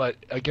 but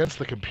against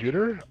the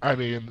computer, I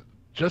mean,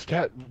 just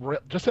at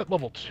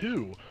level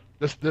 2,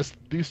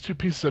 these 2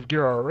 pieces of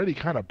gear are already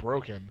kind of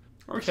broken.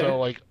 Okay. So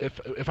like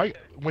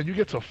when you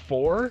get to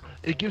 4,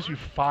 it gives you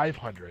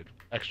 500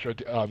 extra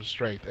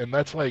strength, and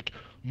that's like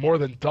more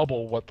than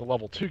double what the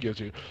level 2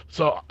 gives you.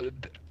 So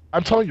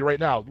I'm telling you right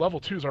now, level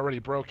 2 is already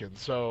broken.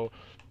 So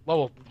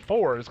level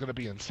 4 is going to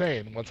be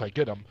insane once I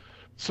get them.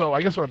 So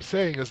I guess what I'm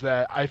saying is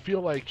that I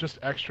feel like just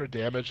extra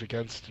damage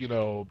against,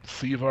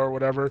 Siva or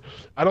whatever,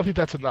 I don't think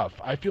that's enough.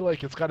 I feel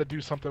like it's got to do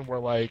something where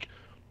like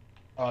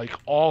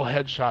all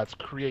headshots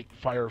create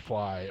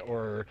Firefly,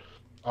 or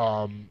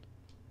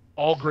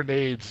all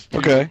grenades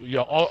Okay.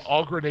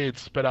 all grenades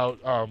spit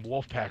out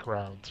Wolfpack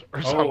rounds or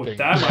Oh, something.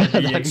 that might be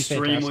That'd be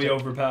extremely fantastic.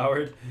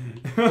 overpowered.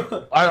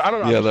 I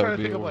don't know. Yeah, I'm just that trying would to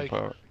be think of like,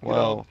 overpowered. you know,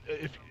 Wow.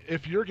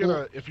 if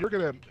you're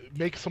gonna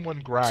make someone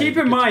grind. Keep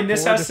in get mind,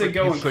 this 4 has to different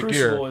go in pieces of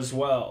gear. Crucible as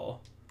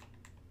well.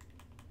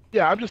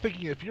 Yeah, I'm just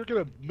thinking if you're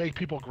gonna make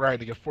people grind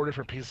to get 4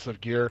 different pieces of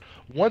gear,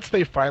 once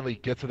they finally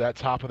get to that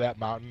top of that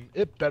mountain,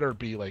 it better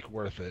be like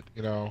worth it.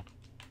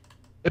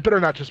 It better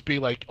not just be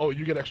like, oh,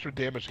 you get extra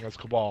damage against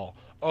Cabal.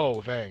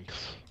 Oh,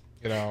 thanks.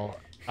 I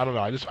don't know.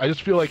 I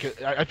just feel like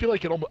it. I feel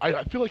like it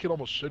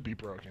almost should be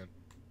broken.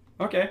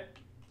 Okay.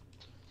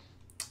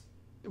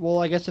 Well,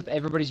 I guess if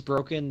everybody's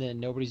broken, then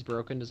nobody's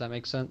broken. Does that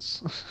make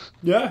sense?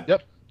 Yeah.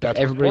 Yep.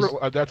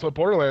 That's what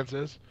Borderlands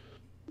is.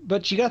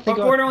 But you gotta think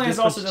But about Borderlands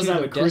difference also doesn't too,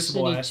 have a though.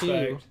 Crucible Destiny 2,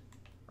 aspect.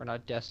 or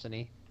not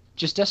Destiny.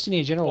 Just Destiny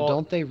in general. Well-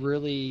 Don't they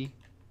really?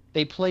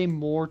 They play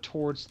more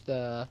towards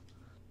the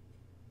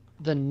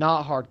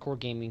not hardcore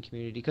gaming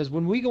community, because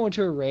when we go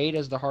into a raid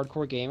as the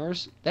hardcore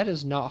gamers, that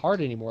is not hard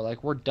anymore.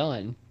 Like, we're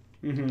done.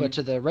 Mhm. But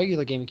to the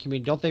regular gaming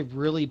community, don't they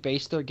really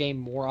base their game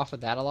more off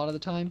of that a lot of the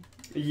time?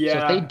 Yeah. So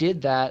if they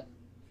did that,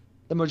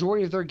 the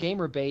majority of their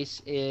gamer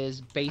base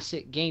is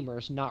basic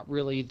gamers, not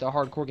really the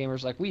hardcore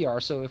gamers like we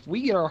are. So if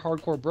we get our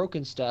hardcore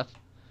broken stuff,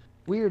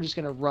 we are just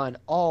going to run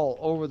all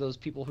over those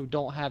people who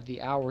don't have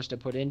the hours to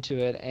put into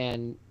it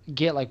and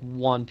get like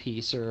 1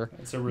 piece, or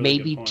That's a really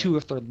maybe good point. 2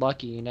 if they're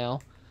lucky, Yeah.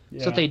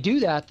 So if they do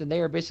that, then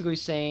they are basically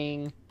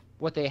saying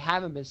what they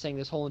haven't been saying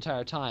this whole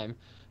entire time: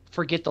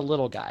 forget the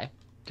little guy.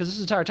 Because this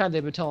entire time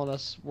they've been telling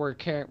us we're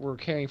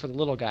caring for the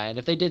little guy, and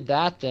if they did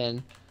that,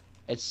 then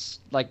it's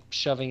like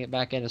shoving it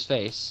back in his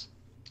face.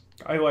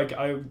 I like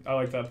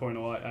that point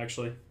a lot,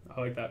 actually.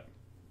 I like that.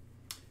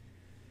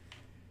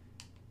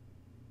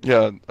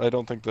 Yeah, I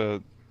don't think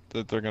that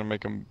they're gonna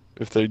make them.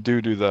 If they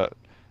do that,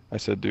 I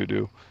said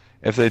do.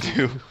 If they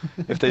do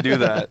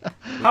that.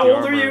 How the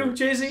old are you, armor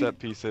Jay-Z? Set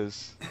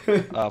pieces.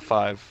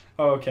 5.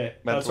 Oh, okay.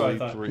 That's what I Mentally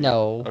thought. 3.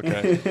 No.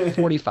 Okay.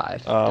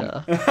 45.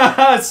 Um,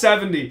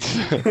 70.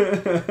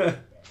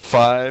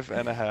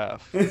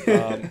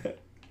 5.5.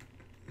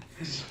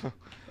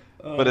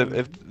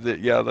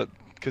 But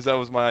because that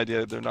was my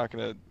idea, they're not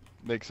gonna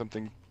make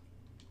something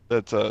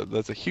that's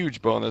a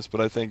huge bonus, but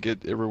I think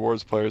it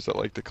rewards players that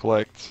like to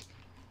collect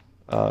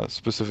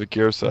specific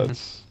gear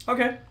sets.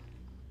 Okay.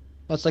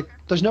 Well, it's like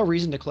there's no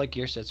reason to collect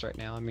gear sets right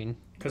now. I mean,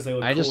 Because they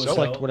look I cool just as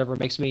collect hell. whatever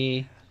makes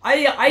me.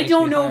 I Makes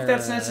don't me know if higher,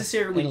 that's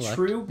necessarily intellect.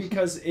 true,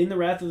 because in the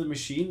Wrath of the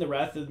Machine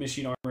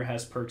armor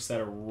has perks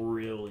that are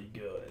really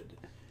good.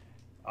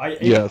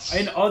 Yes.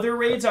 In other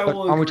raids, I But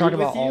will are we agree talking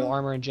with about you. all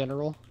armor in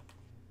general?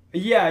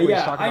 Yeah, We're just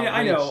yeah, talking about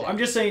I know. raids. I'm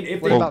just saying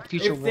if What they about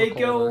future if they work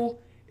go order?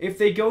 if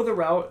they go the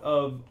route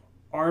of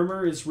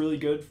armor is really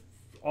good,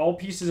 all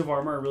pieces of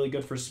armor are really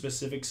good for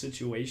specific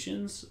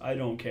situations, I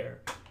don't care.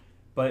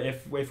 But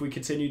if we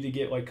continue to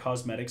get like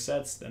cosmetic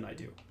sets, then I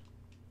do.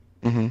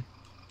 Mm-hmm.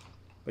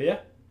 But yeah,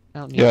 I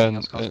don't need Yeah, anything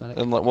else cosmetic.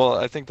 well,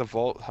 I think the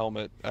Vault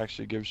helmet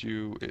actually gives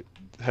you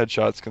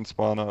headshots can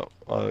spawn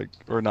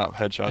or not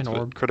headshots, An but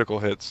orb. critical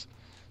hits,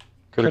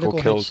 critical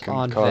kills hits can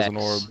on cause Vex. an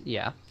orb.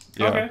 Yeah,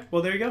 Yeah, Okay,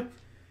 well there you go.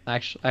 I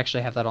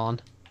actually have that on.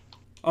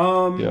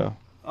 yeah.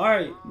 All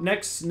right,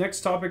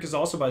 next topic is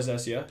also by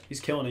Zesia. He's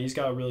killing it. He's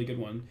got a really good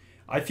one.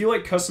 I feel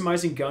like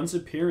customizing guns'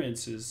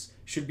 appearances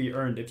should be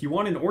earned. If you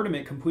want an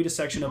ornament, complete a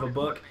section of a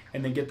book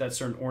and then get that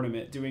certain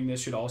ornament. Doing this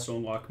should also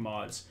unlock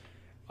mods.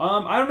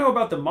 I don't know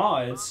about the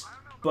mods,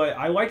 but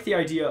I like the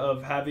idea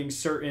of having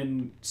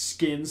certain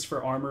skins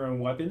for armor and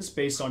weapons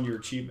based on your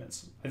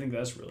achievements. I think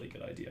that's a really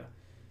good idea.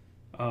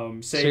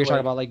 So you're talking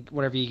about like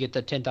whenever you get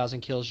the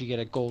 10,000 kills, you get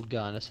a gold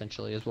gun.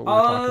 Essentially, is what we were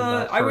talking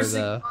about. I was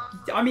I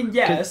mean,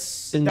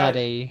 yes. Isn't that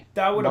a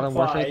that would Modern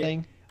Warfare apply.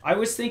 thing? I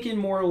was thinking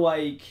more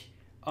like,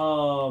 you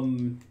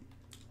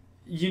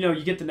know,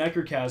 you get the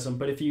Necrochasm,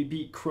 but if you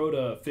beat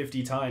Crota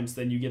 50 times,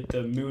 then you get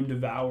the Moon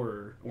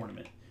Devourer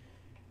ornament.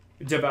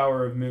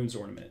 Devourer of Moons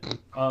ornament.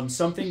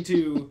 Something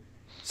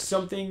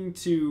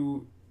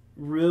to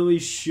really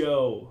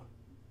show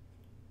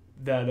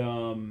that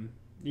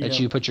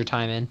You put your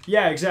time in.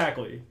 Yeah,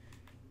 exactly.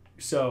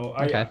 So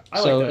I Okay. I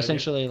like So that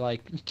essentially,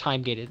 like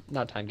time gated,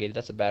 not time gated.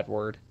 That's a bad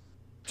word.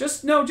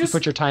 idea. You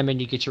put your time in,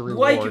 you get your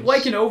rewards.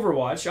 like in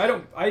Overwatch.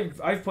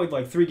 I've played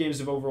like 3 games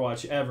of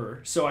Overwatch ever,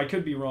 so I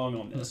could be wrong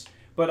on this.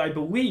 But I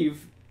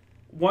believe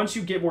once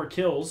you get more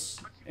kills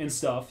and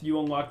stuff, you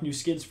unlock new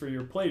skins for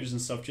your players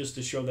and stuff just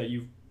to show that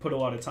you've put a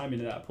lot of time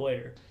into that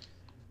player.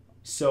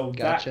 So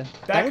Gotcha.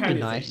 that That would kind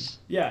be of nice. thing.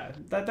 Yeah,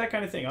 that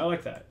kind of thing. I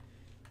like that.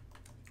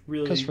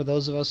 Really. Because for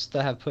those of us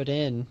that have put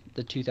in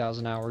the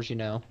 2,000 hours, you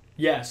know,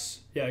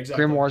 Yes. Yeah,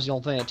 exactly. Grimoire's the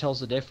only thing that tells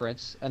the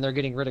difference, and they're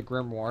getting rid of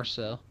Grimoire,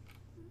 so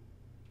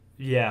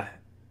Yeah.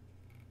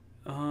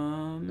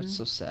 that's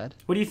so sad.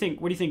 What do you think?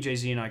 What do you think,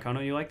 Jay-Z and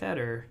Icono? You like that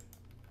or?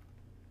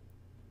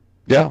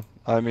 Yeah,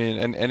 I mean,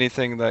 and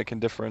anything that can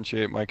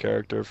differentiate my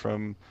character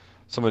from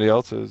somebody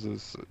else's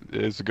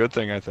is a good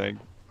thing, I think.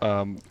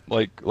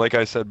 Like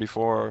I said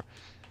before,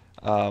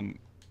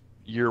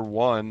 year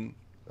one,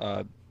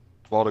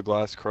 Vault of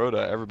Glass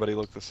Crota, everybody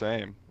looked the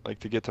same. Like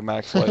to get to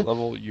max light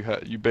level, you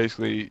had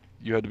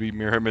to be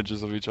mirror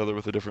images of each other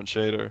with a different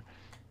shader,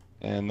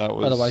 and that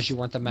was Otherwise, you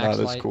want the max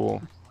not light. as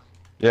cool.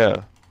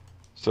 Yeah,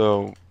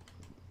 so.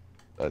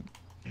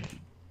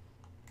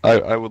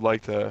 I would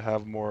like to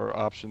have more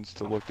options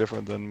to look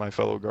different than my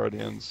fellow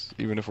Guardians,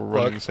 even if we're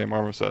running the same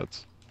armor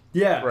sets.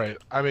 Yeah. Right.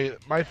 I mean,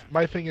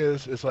 my thing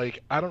is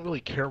like I don't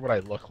really care what I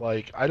look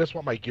like. I just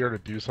want my gear to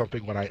do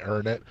something when I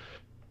earn it.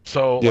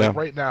 So like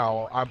right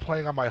now, I'm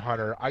playing on my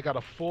Hunter. I got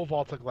a full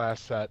Vault of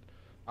Glass set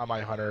on my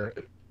Hunter.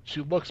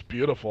 She looks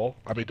beautiful.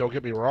 I mean, don't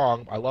get me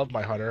wrong. I love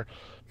my Hunter.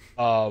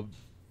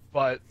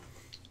 But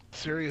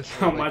seriously,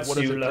 How like, much what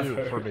do does you it love do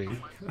her? for me?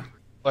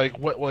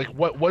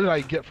 What did I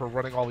get for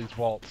running all these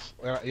vaults?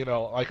 You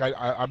know, like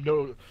I'm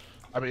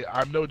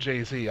no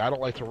Jay-Z. I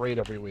don't like to raid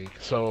every week.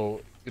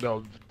 So, you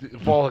know,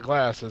 Vault of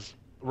Glass is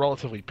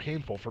relatively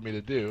painful for me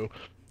to do.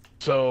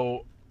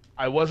 So,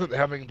 I wasn't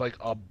having like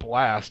a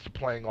blast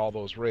playing all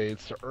those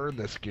raids to earn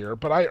this gear,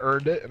 but I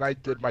earned it and I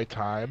did my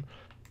time.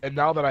 And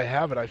now that I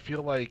have it, I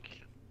feel like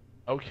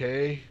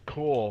okay,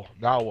 cool.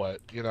 Now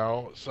what? You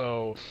know?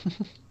 So,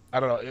 I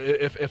don't know.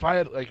 If I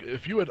had like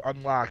if you had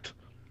unlocked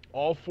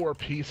all 4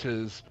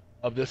 pieces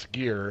of this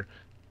gear,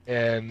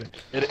 and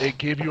it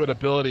gave you an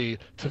ability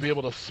to be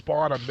able to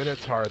spawn a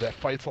Minotaur that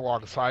fights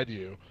alongside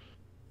you.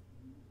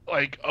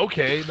 Like,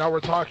 okay, now we're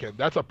talking.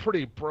 That's a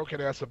pretty broken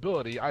ass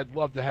ability. I'd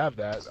love to have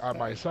that on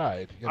my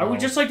side. You know? I would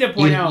just like to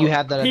point out you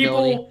have that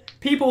ability.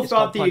 People It's thought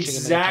called the punching a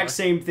exact Minotaur.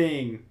 same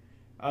thing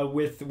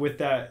with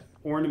that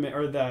ornament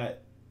or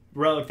that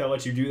relic that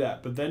lets you do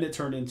that, but then it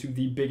turned into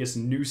the biggest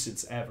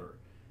nuisance ever.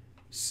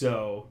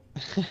 So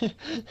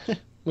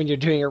When you're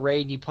doing a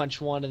raid, you punch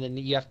one, and then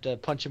you have to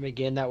punch him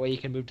again. That way, you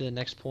can move to the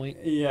next point.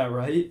 yeah,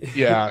 right.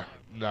 Yeah,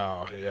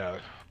 no, yeah.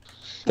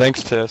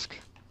 Thanks, Tisk.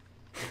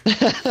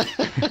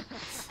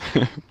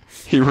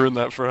 He ruined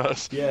that for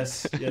us.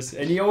 Yes,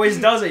 and he always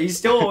does it. He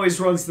still always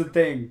runs the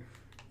thing.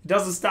 He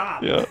doesn't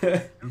stop.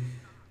 Yeah.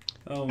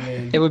 Oh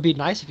man. It would be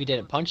nice if you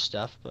didn't punch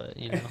stuff, but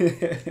you know.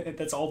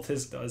 That's all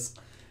Tisk does.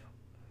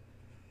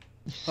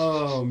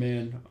 Oh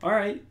man. All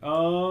right.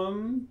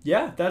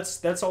 Yeah,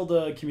 that's all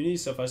the community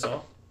stuff I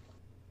saw.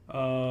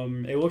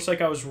 It looks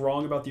like I was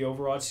wrong about the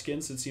Overwatch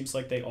skins. It seems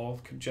like they all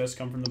could just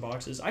come from the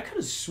boxes. I could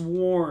have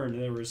sworn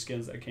there were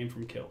skins that came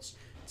from kills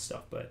and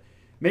stuff, but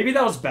maybe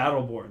that was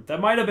Battleborn. That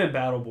might have been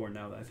Battleborn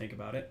now that I think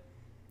about it.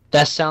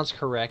 That sounds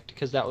correct,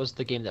 because that was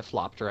the game that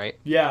flopped, right?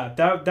 Yeah,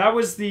 that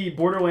was the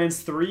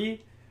Borderlands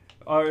 3,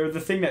 or the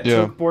thing that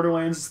Yeah. took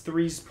Borderlands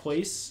 3's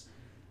place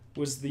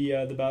was the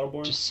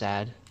Battleborn. Just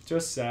sad.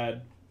 Just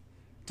sad.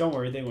 Don't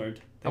worry, they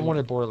learned. I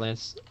wanted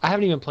Borderlands. I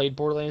haven't even played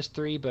Borderlands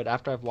 3, but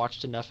after I've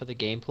watched enough of the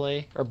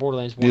gameplay, or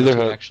Borderlands 1 Neither or 2,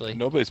 have actually,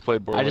 nobody's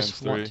played I Borderlands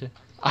just 3. want to.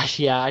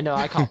 Yeah, I know.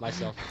 I caught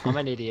myself. I'm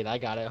an idiot. I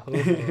got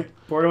it.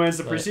 Borderlands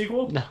the But-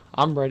 pre-sequel? No,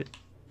 I'm ready.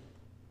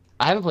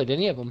 I haven't played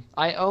any of them.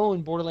 I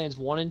own Borderlands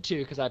 1 and 2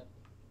 because I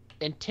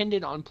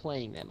intended on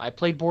playing them. I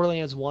played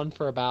Borderlands 1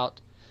 for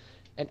about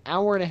an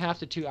hour and a half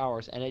to 2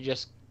 hours, and it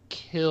just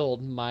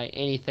killed my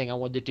anything I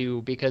wanted to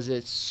do because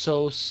it's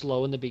so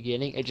slow in the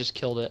beginning. It just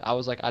killed it. I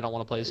was like, I don't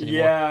want to play this anymore.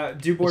 Yeah,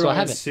 do So I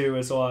Borderlands haven't. 2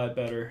 is a lot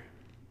better.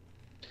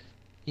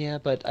 Yeah,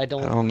 but I I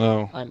don't. don't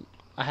know.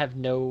 I have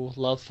no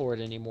love for it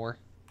anymore.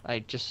 I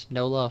just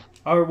no love.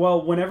 All right,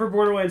 well, whenever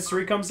Borderlands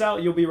 3 comes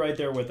out, you'll be right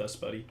there with us,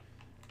 buddy.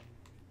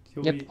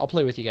 You'll Yep, be... I'll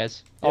play with you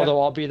guys. Yeah.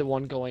 Although I'll be the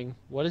one going,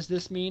 "What does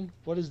this mean?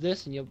 What is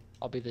this?" And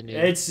I'll be the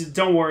noob.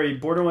 Don't worry,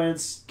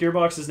 Borderlands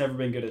Gearbox has never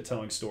been good at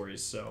telling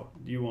stories, so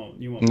you won't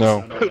No. miss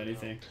out on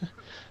anything.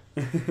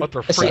 But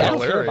they're See, freaking I don't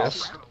care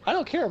hilarious. about. I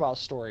don't care about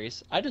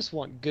stories. I just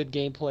want good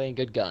gameplay and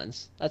good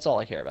guns. That's all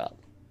I care about.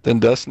 Then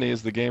Destiny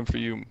is the game for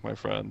you, my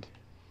friend.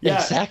 Yeah.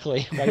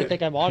 Exactly. Why do you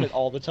think I'm on it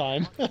all the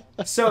time?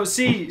 So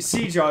see,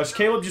 Josh,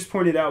 Caleb just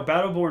pointed out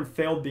Battleborn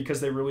failed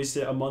because they released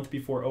it a month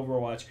before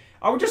Overwatch.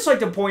 I would just like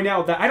to point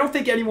out that I don't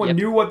think anyone Yep.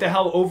 knew what the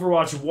hell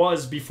Overwatch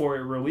was before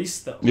it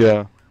released, though.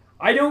 Yeah.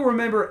 I don't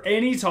remember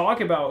any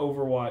talk about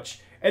Overwatch.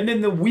 And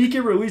then the week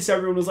it released,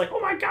 everyone was like, "Oh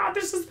my god,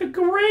 this is the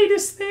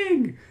greatest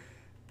thing!"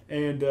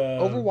 And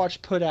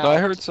Overwatch put out. No, I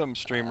heard some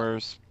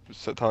streamers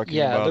talking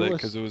Yeah, about there it was-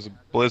 because it was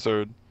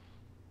Blizzard.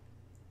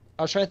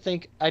 I was trying to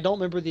think. I don't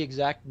remember the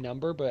exact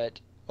number, but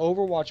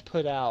Overwatch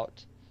put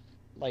out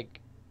like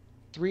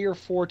 3 or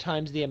 4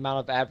 times the amount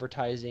of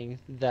advertising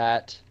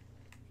that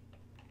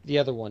the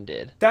other one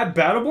did. that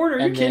Battleborn? Are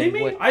you And kidding then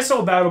me? what- I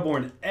saw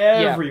Battleborn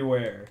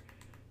everywhere.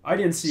 I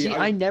didn't see. See,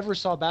 I never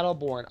saw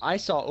Battleborn. I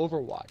saw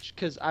Overwatch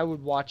because I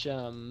would watch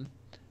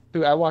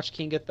I watched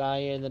King of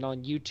Thia, and then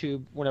on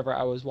YouTube whenever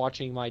I was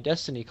watching my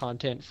Destiny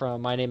content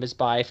from My Name Is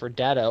Bai for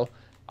Datto,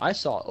 I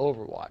saw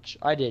Overwatch.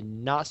 I did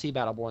not see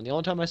Battleborn. The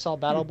only time I saw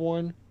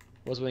Battleborn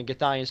was when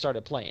Gathian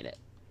started playing it.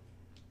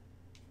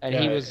 And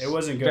he Yeah, was it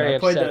wasn't good. very I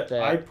played upset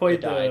that I played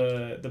it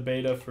died. the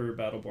beta for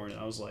Battleborn, and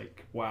I was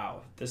like,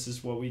 "Wow, this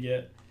is what we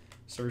get."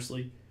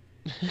 Seriously,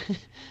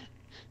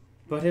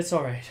 but it's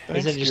all right.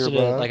 Is it Thanks, just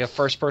Gearbox. like a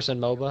first-person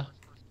MOBA?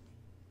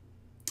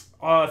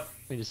 Uh, I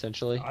mean,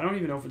 essentially. I don't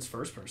even know if it's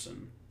first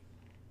person.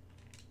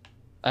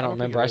 I don't don't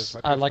think remember. it is.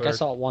 I think I third.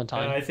 saw it one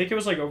time. I think it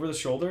was like over the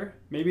shoulder.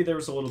 Maybe there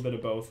was a little bit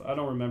of both. I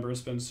don't remember.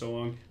 It's been so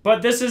long.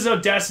 But this is a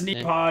Destiny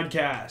Yeah.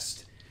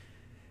 podcast.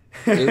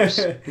 Oops,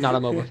 not a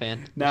MOBA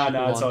fan. Nah,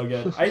 Move it's on. all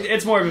good.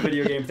 It's more of a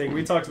video game thing.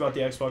 We talked about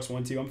the Xbox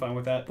One too. I'm fine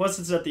with that. Plus,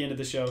 it's at the end of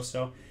the show,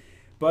 so.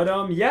 But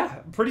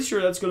yeah, I'm pretty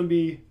sure that's going to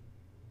be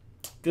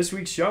this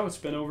week's show. It's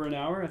been over an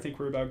hour. I think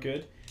we're about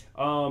good.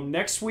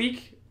 Next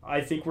week,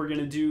 I think we're going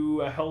to do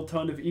a hell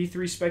ton of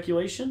E3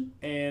 speculation,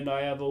 and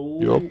I have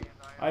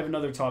I have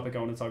another topic I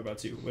want to talk about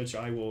too, which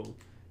I will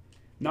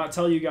not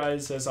tell you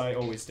guys as I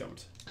always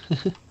don't.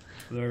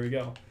 There we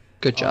go.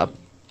 Good job.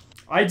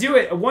 I do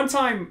it one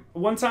time.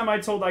 I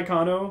told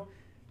Icano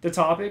the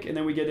topic, and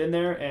then we get in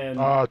there, and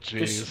Oh, the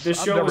jeez. the I'm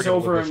show never was gonna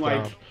over, live and this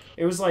like down.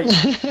 it was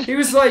like he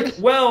was like,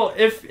 "Well,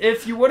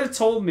 if you would have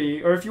told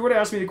me, or if you would have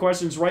asked me the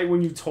questions right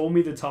when you told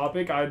me the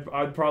topic,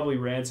 I'd probably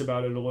rant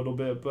about it a little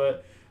bit,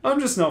 but I'm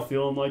just not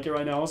feeling like it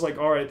right now." I was like,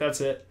 "All right,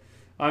 that's it.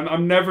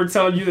 I'm never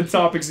telling you the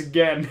topics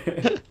again."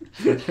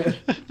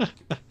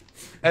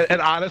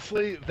 And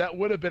honestly, that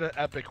would have been an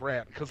epic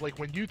rant because, like,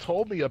 when you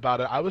told me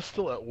about it, I was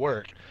still at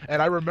work,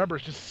 and I remember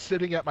just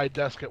sitting at my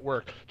desk at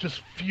work,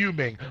 just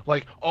fuming,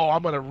 like, "Oh, I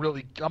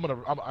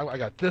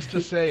got this to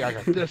say, I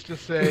got this to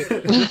say.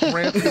 This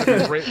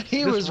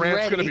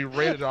rant's gonna be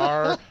rated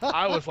R."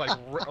 I was like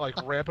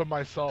ramping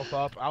myself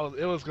up.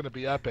 It was gonna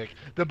be epic.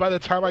 Then by the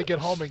time I get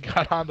home and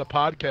got on the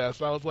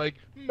podcast, I was like,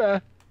 "Meh,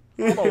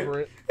 I'm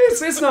over it."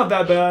 it's not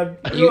that bad.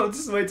 You-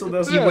 Just wait till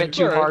this. You Yeah, went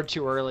too alright. hard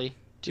too early.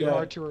 Too Yeah,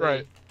 hard too early.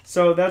 Right.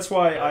 So that's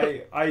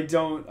why I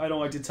don't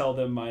like to tell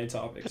them my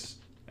topics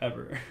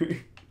ever.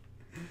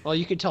 Well,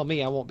 you can tell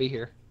me I won't be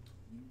here.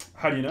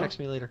 How do you know? Text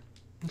me later.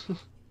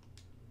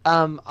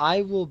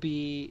 I will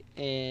be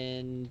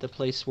in the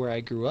place where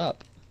I grew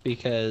up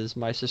because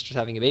my sister's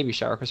having a baby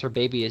shower because her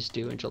baby is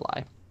due in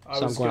July. I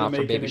So was I'm going gonna out for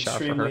make an baby shower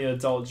for extremely her.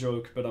 adult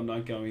joke, but I'm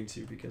not going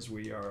to because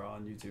we are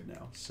on YouTube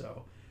now.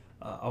 So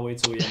I'll wait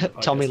till we end the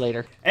podcast. Tell me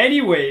later.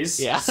 Anyways,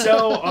 Yeah.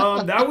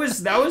 so that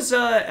was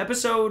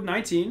episode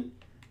 19.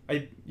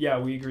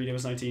 We agreed it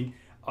was 19.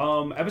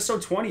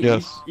 Episode 20.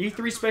 Yes.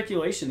 E3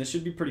 speculation. This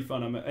should be pretty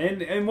fun.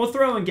 And we'll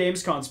throw in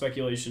Gamescom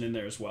speculation in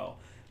there as well.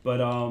 But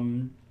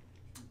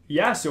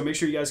yeah, so make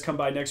sure you guys come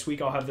by next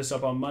week. I'll have this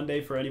up on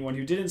Monday for anyone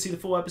who didn't see the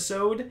full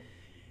episode.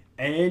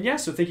 And yeah,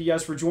 so thank you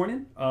guys for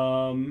joining.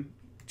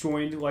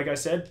 Joined, like I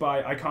said,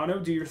 by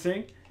Icano. Do your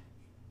thing.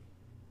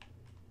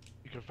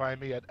 You can find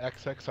me at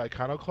XX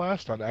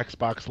Iconoclast on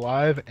Xbox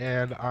Live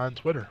and on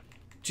Twitter.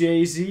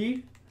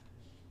 Jay-Z.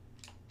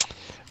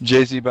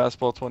 Jay-Z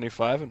Basketball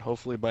 25, and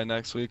hopefully by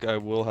next week I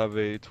will have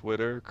a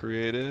Twitter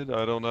created.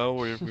 I don't know.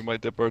 We might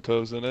dip our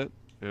toes in it.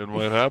 It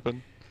might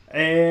happen.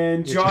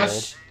 And You're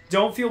Josh,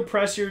 don't feel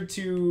pressured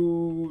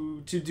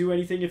to do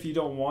anything if you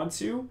don't want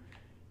to,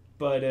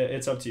 but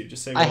it's up to you.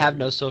 Just say. I have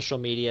no social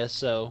media,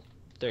 so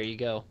there you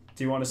go.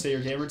 Do you want to say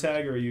your gamer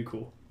tag, or are you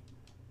cool?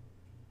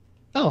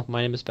 Oh,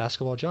 my name is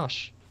Basketball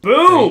Josh. There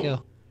you Boom!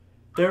 go.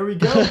 There we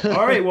go.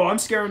 All right. Well, I'm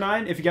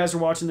Scarrow9. If you guys are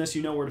watching this,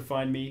 you know where to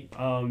find me.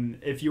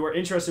 If you are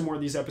interested in more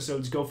of these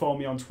episodes, go follow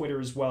me on Twitter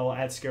as well,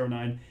 at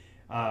Scarrow9.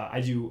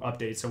 I do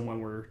updates on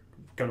when we're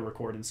going to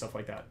record and stuff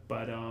like that.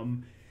 But,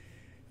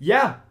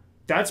 yeah,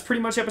 that's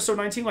pretty much episode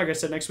 19. Like I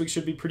said, next week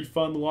should be pretty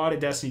fun. A lot of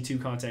Destiny 2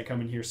 content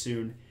coming here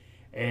soon.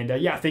 And,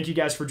 yeah, thank you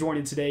guys for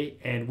joining today,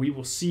 and we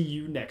will see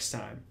you next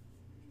time.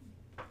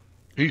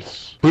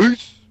 Peace.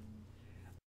 Peace.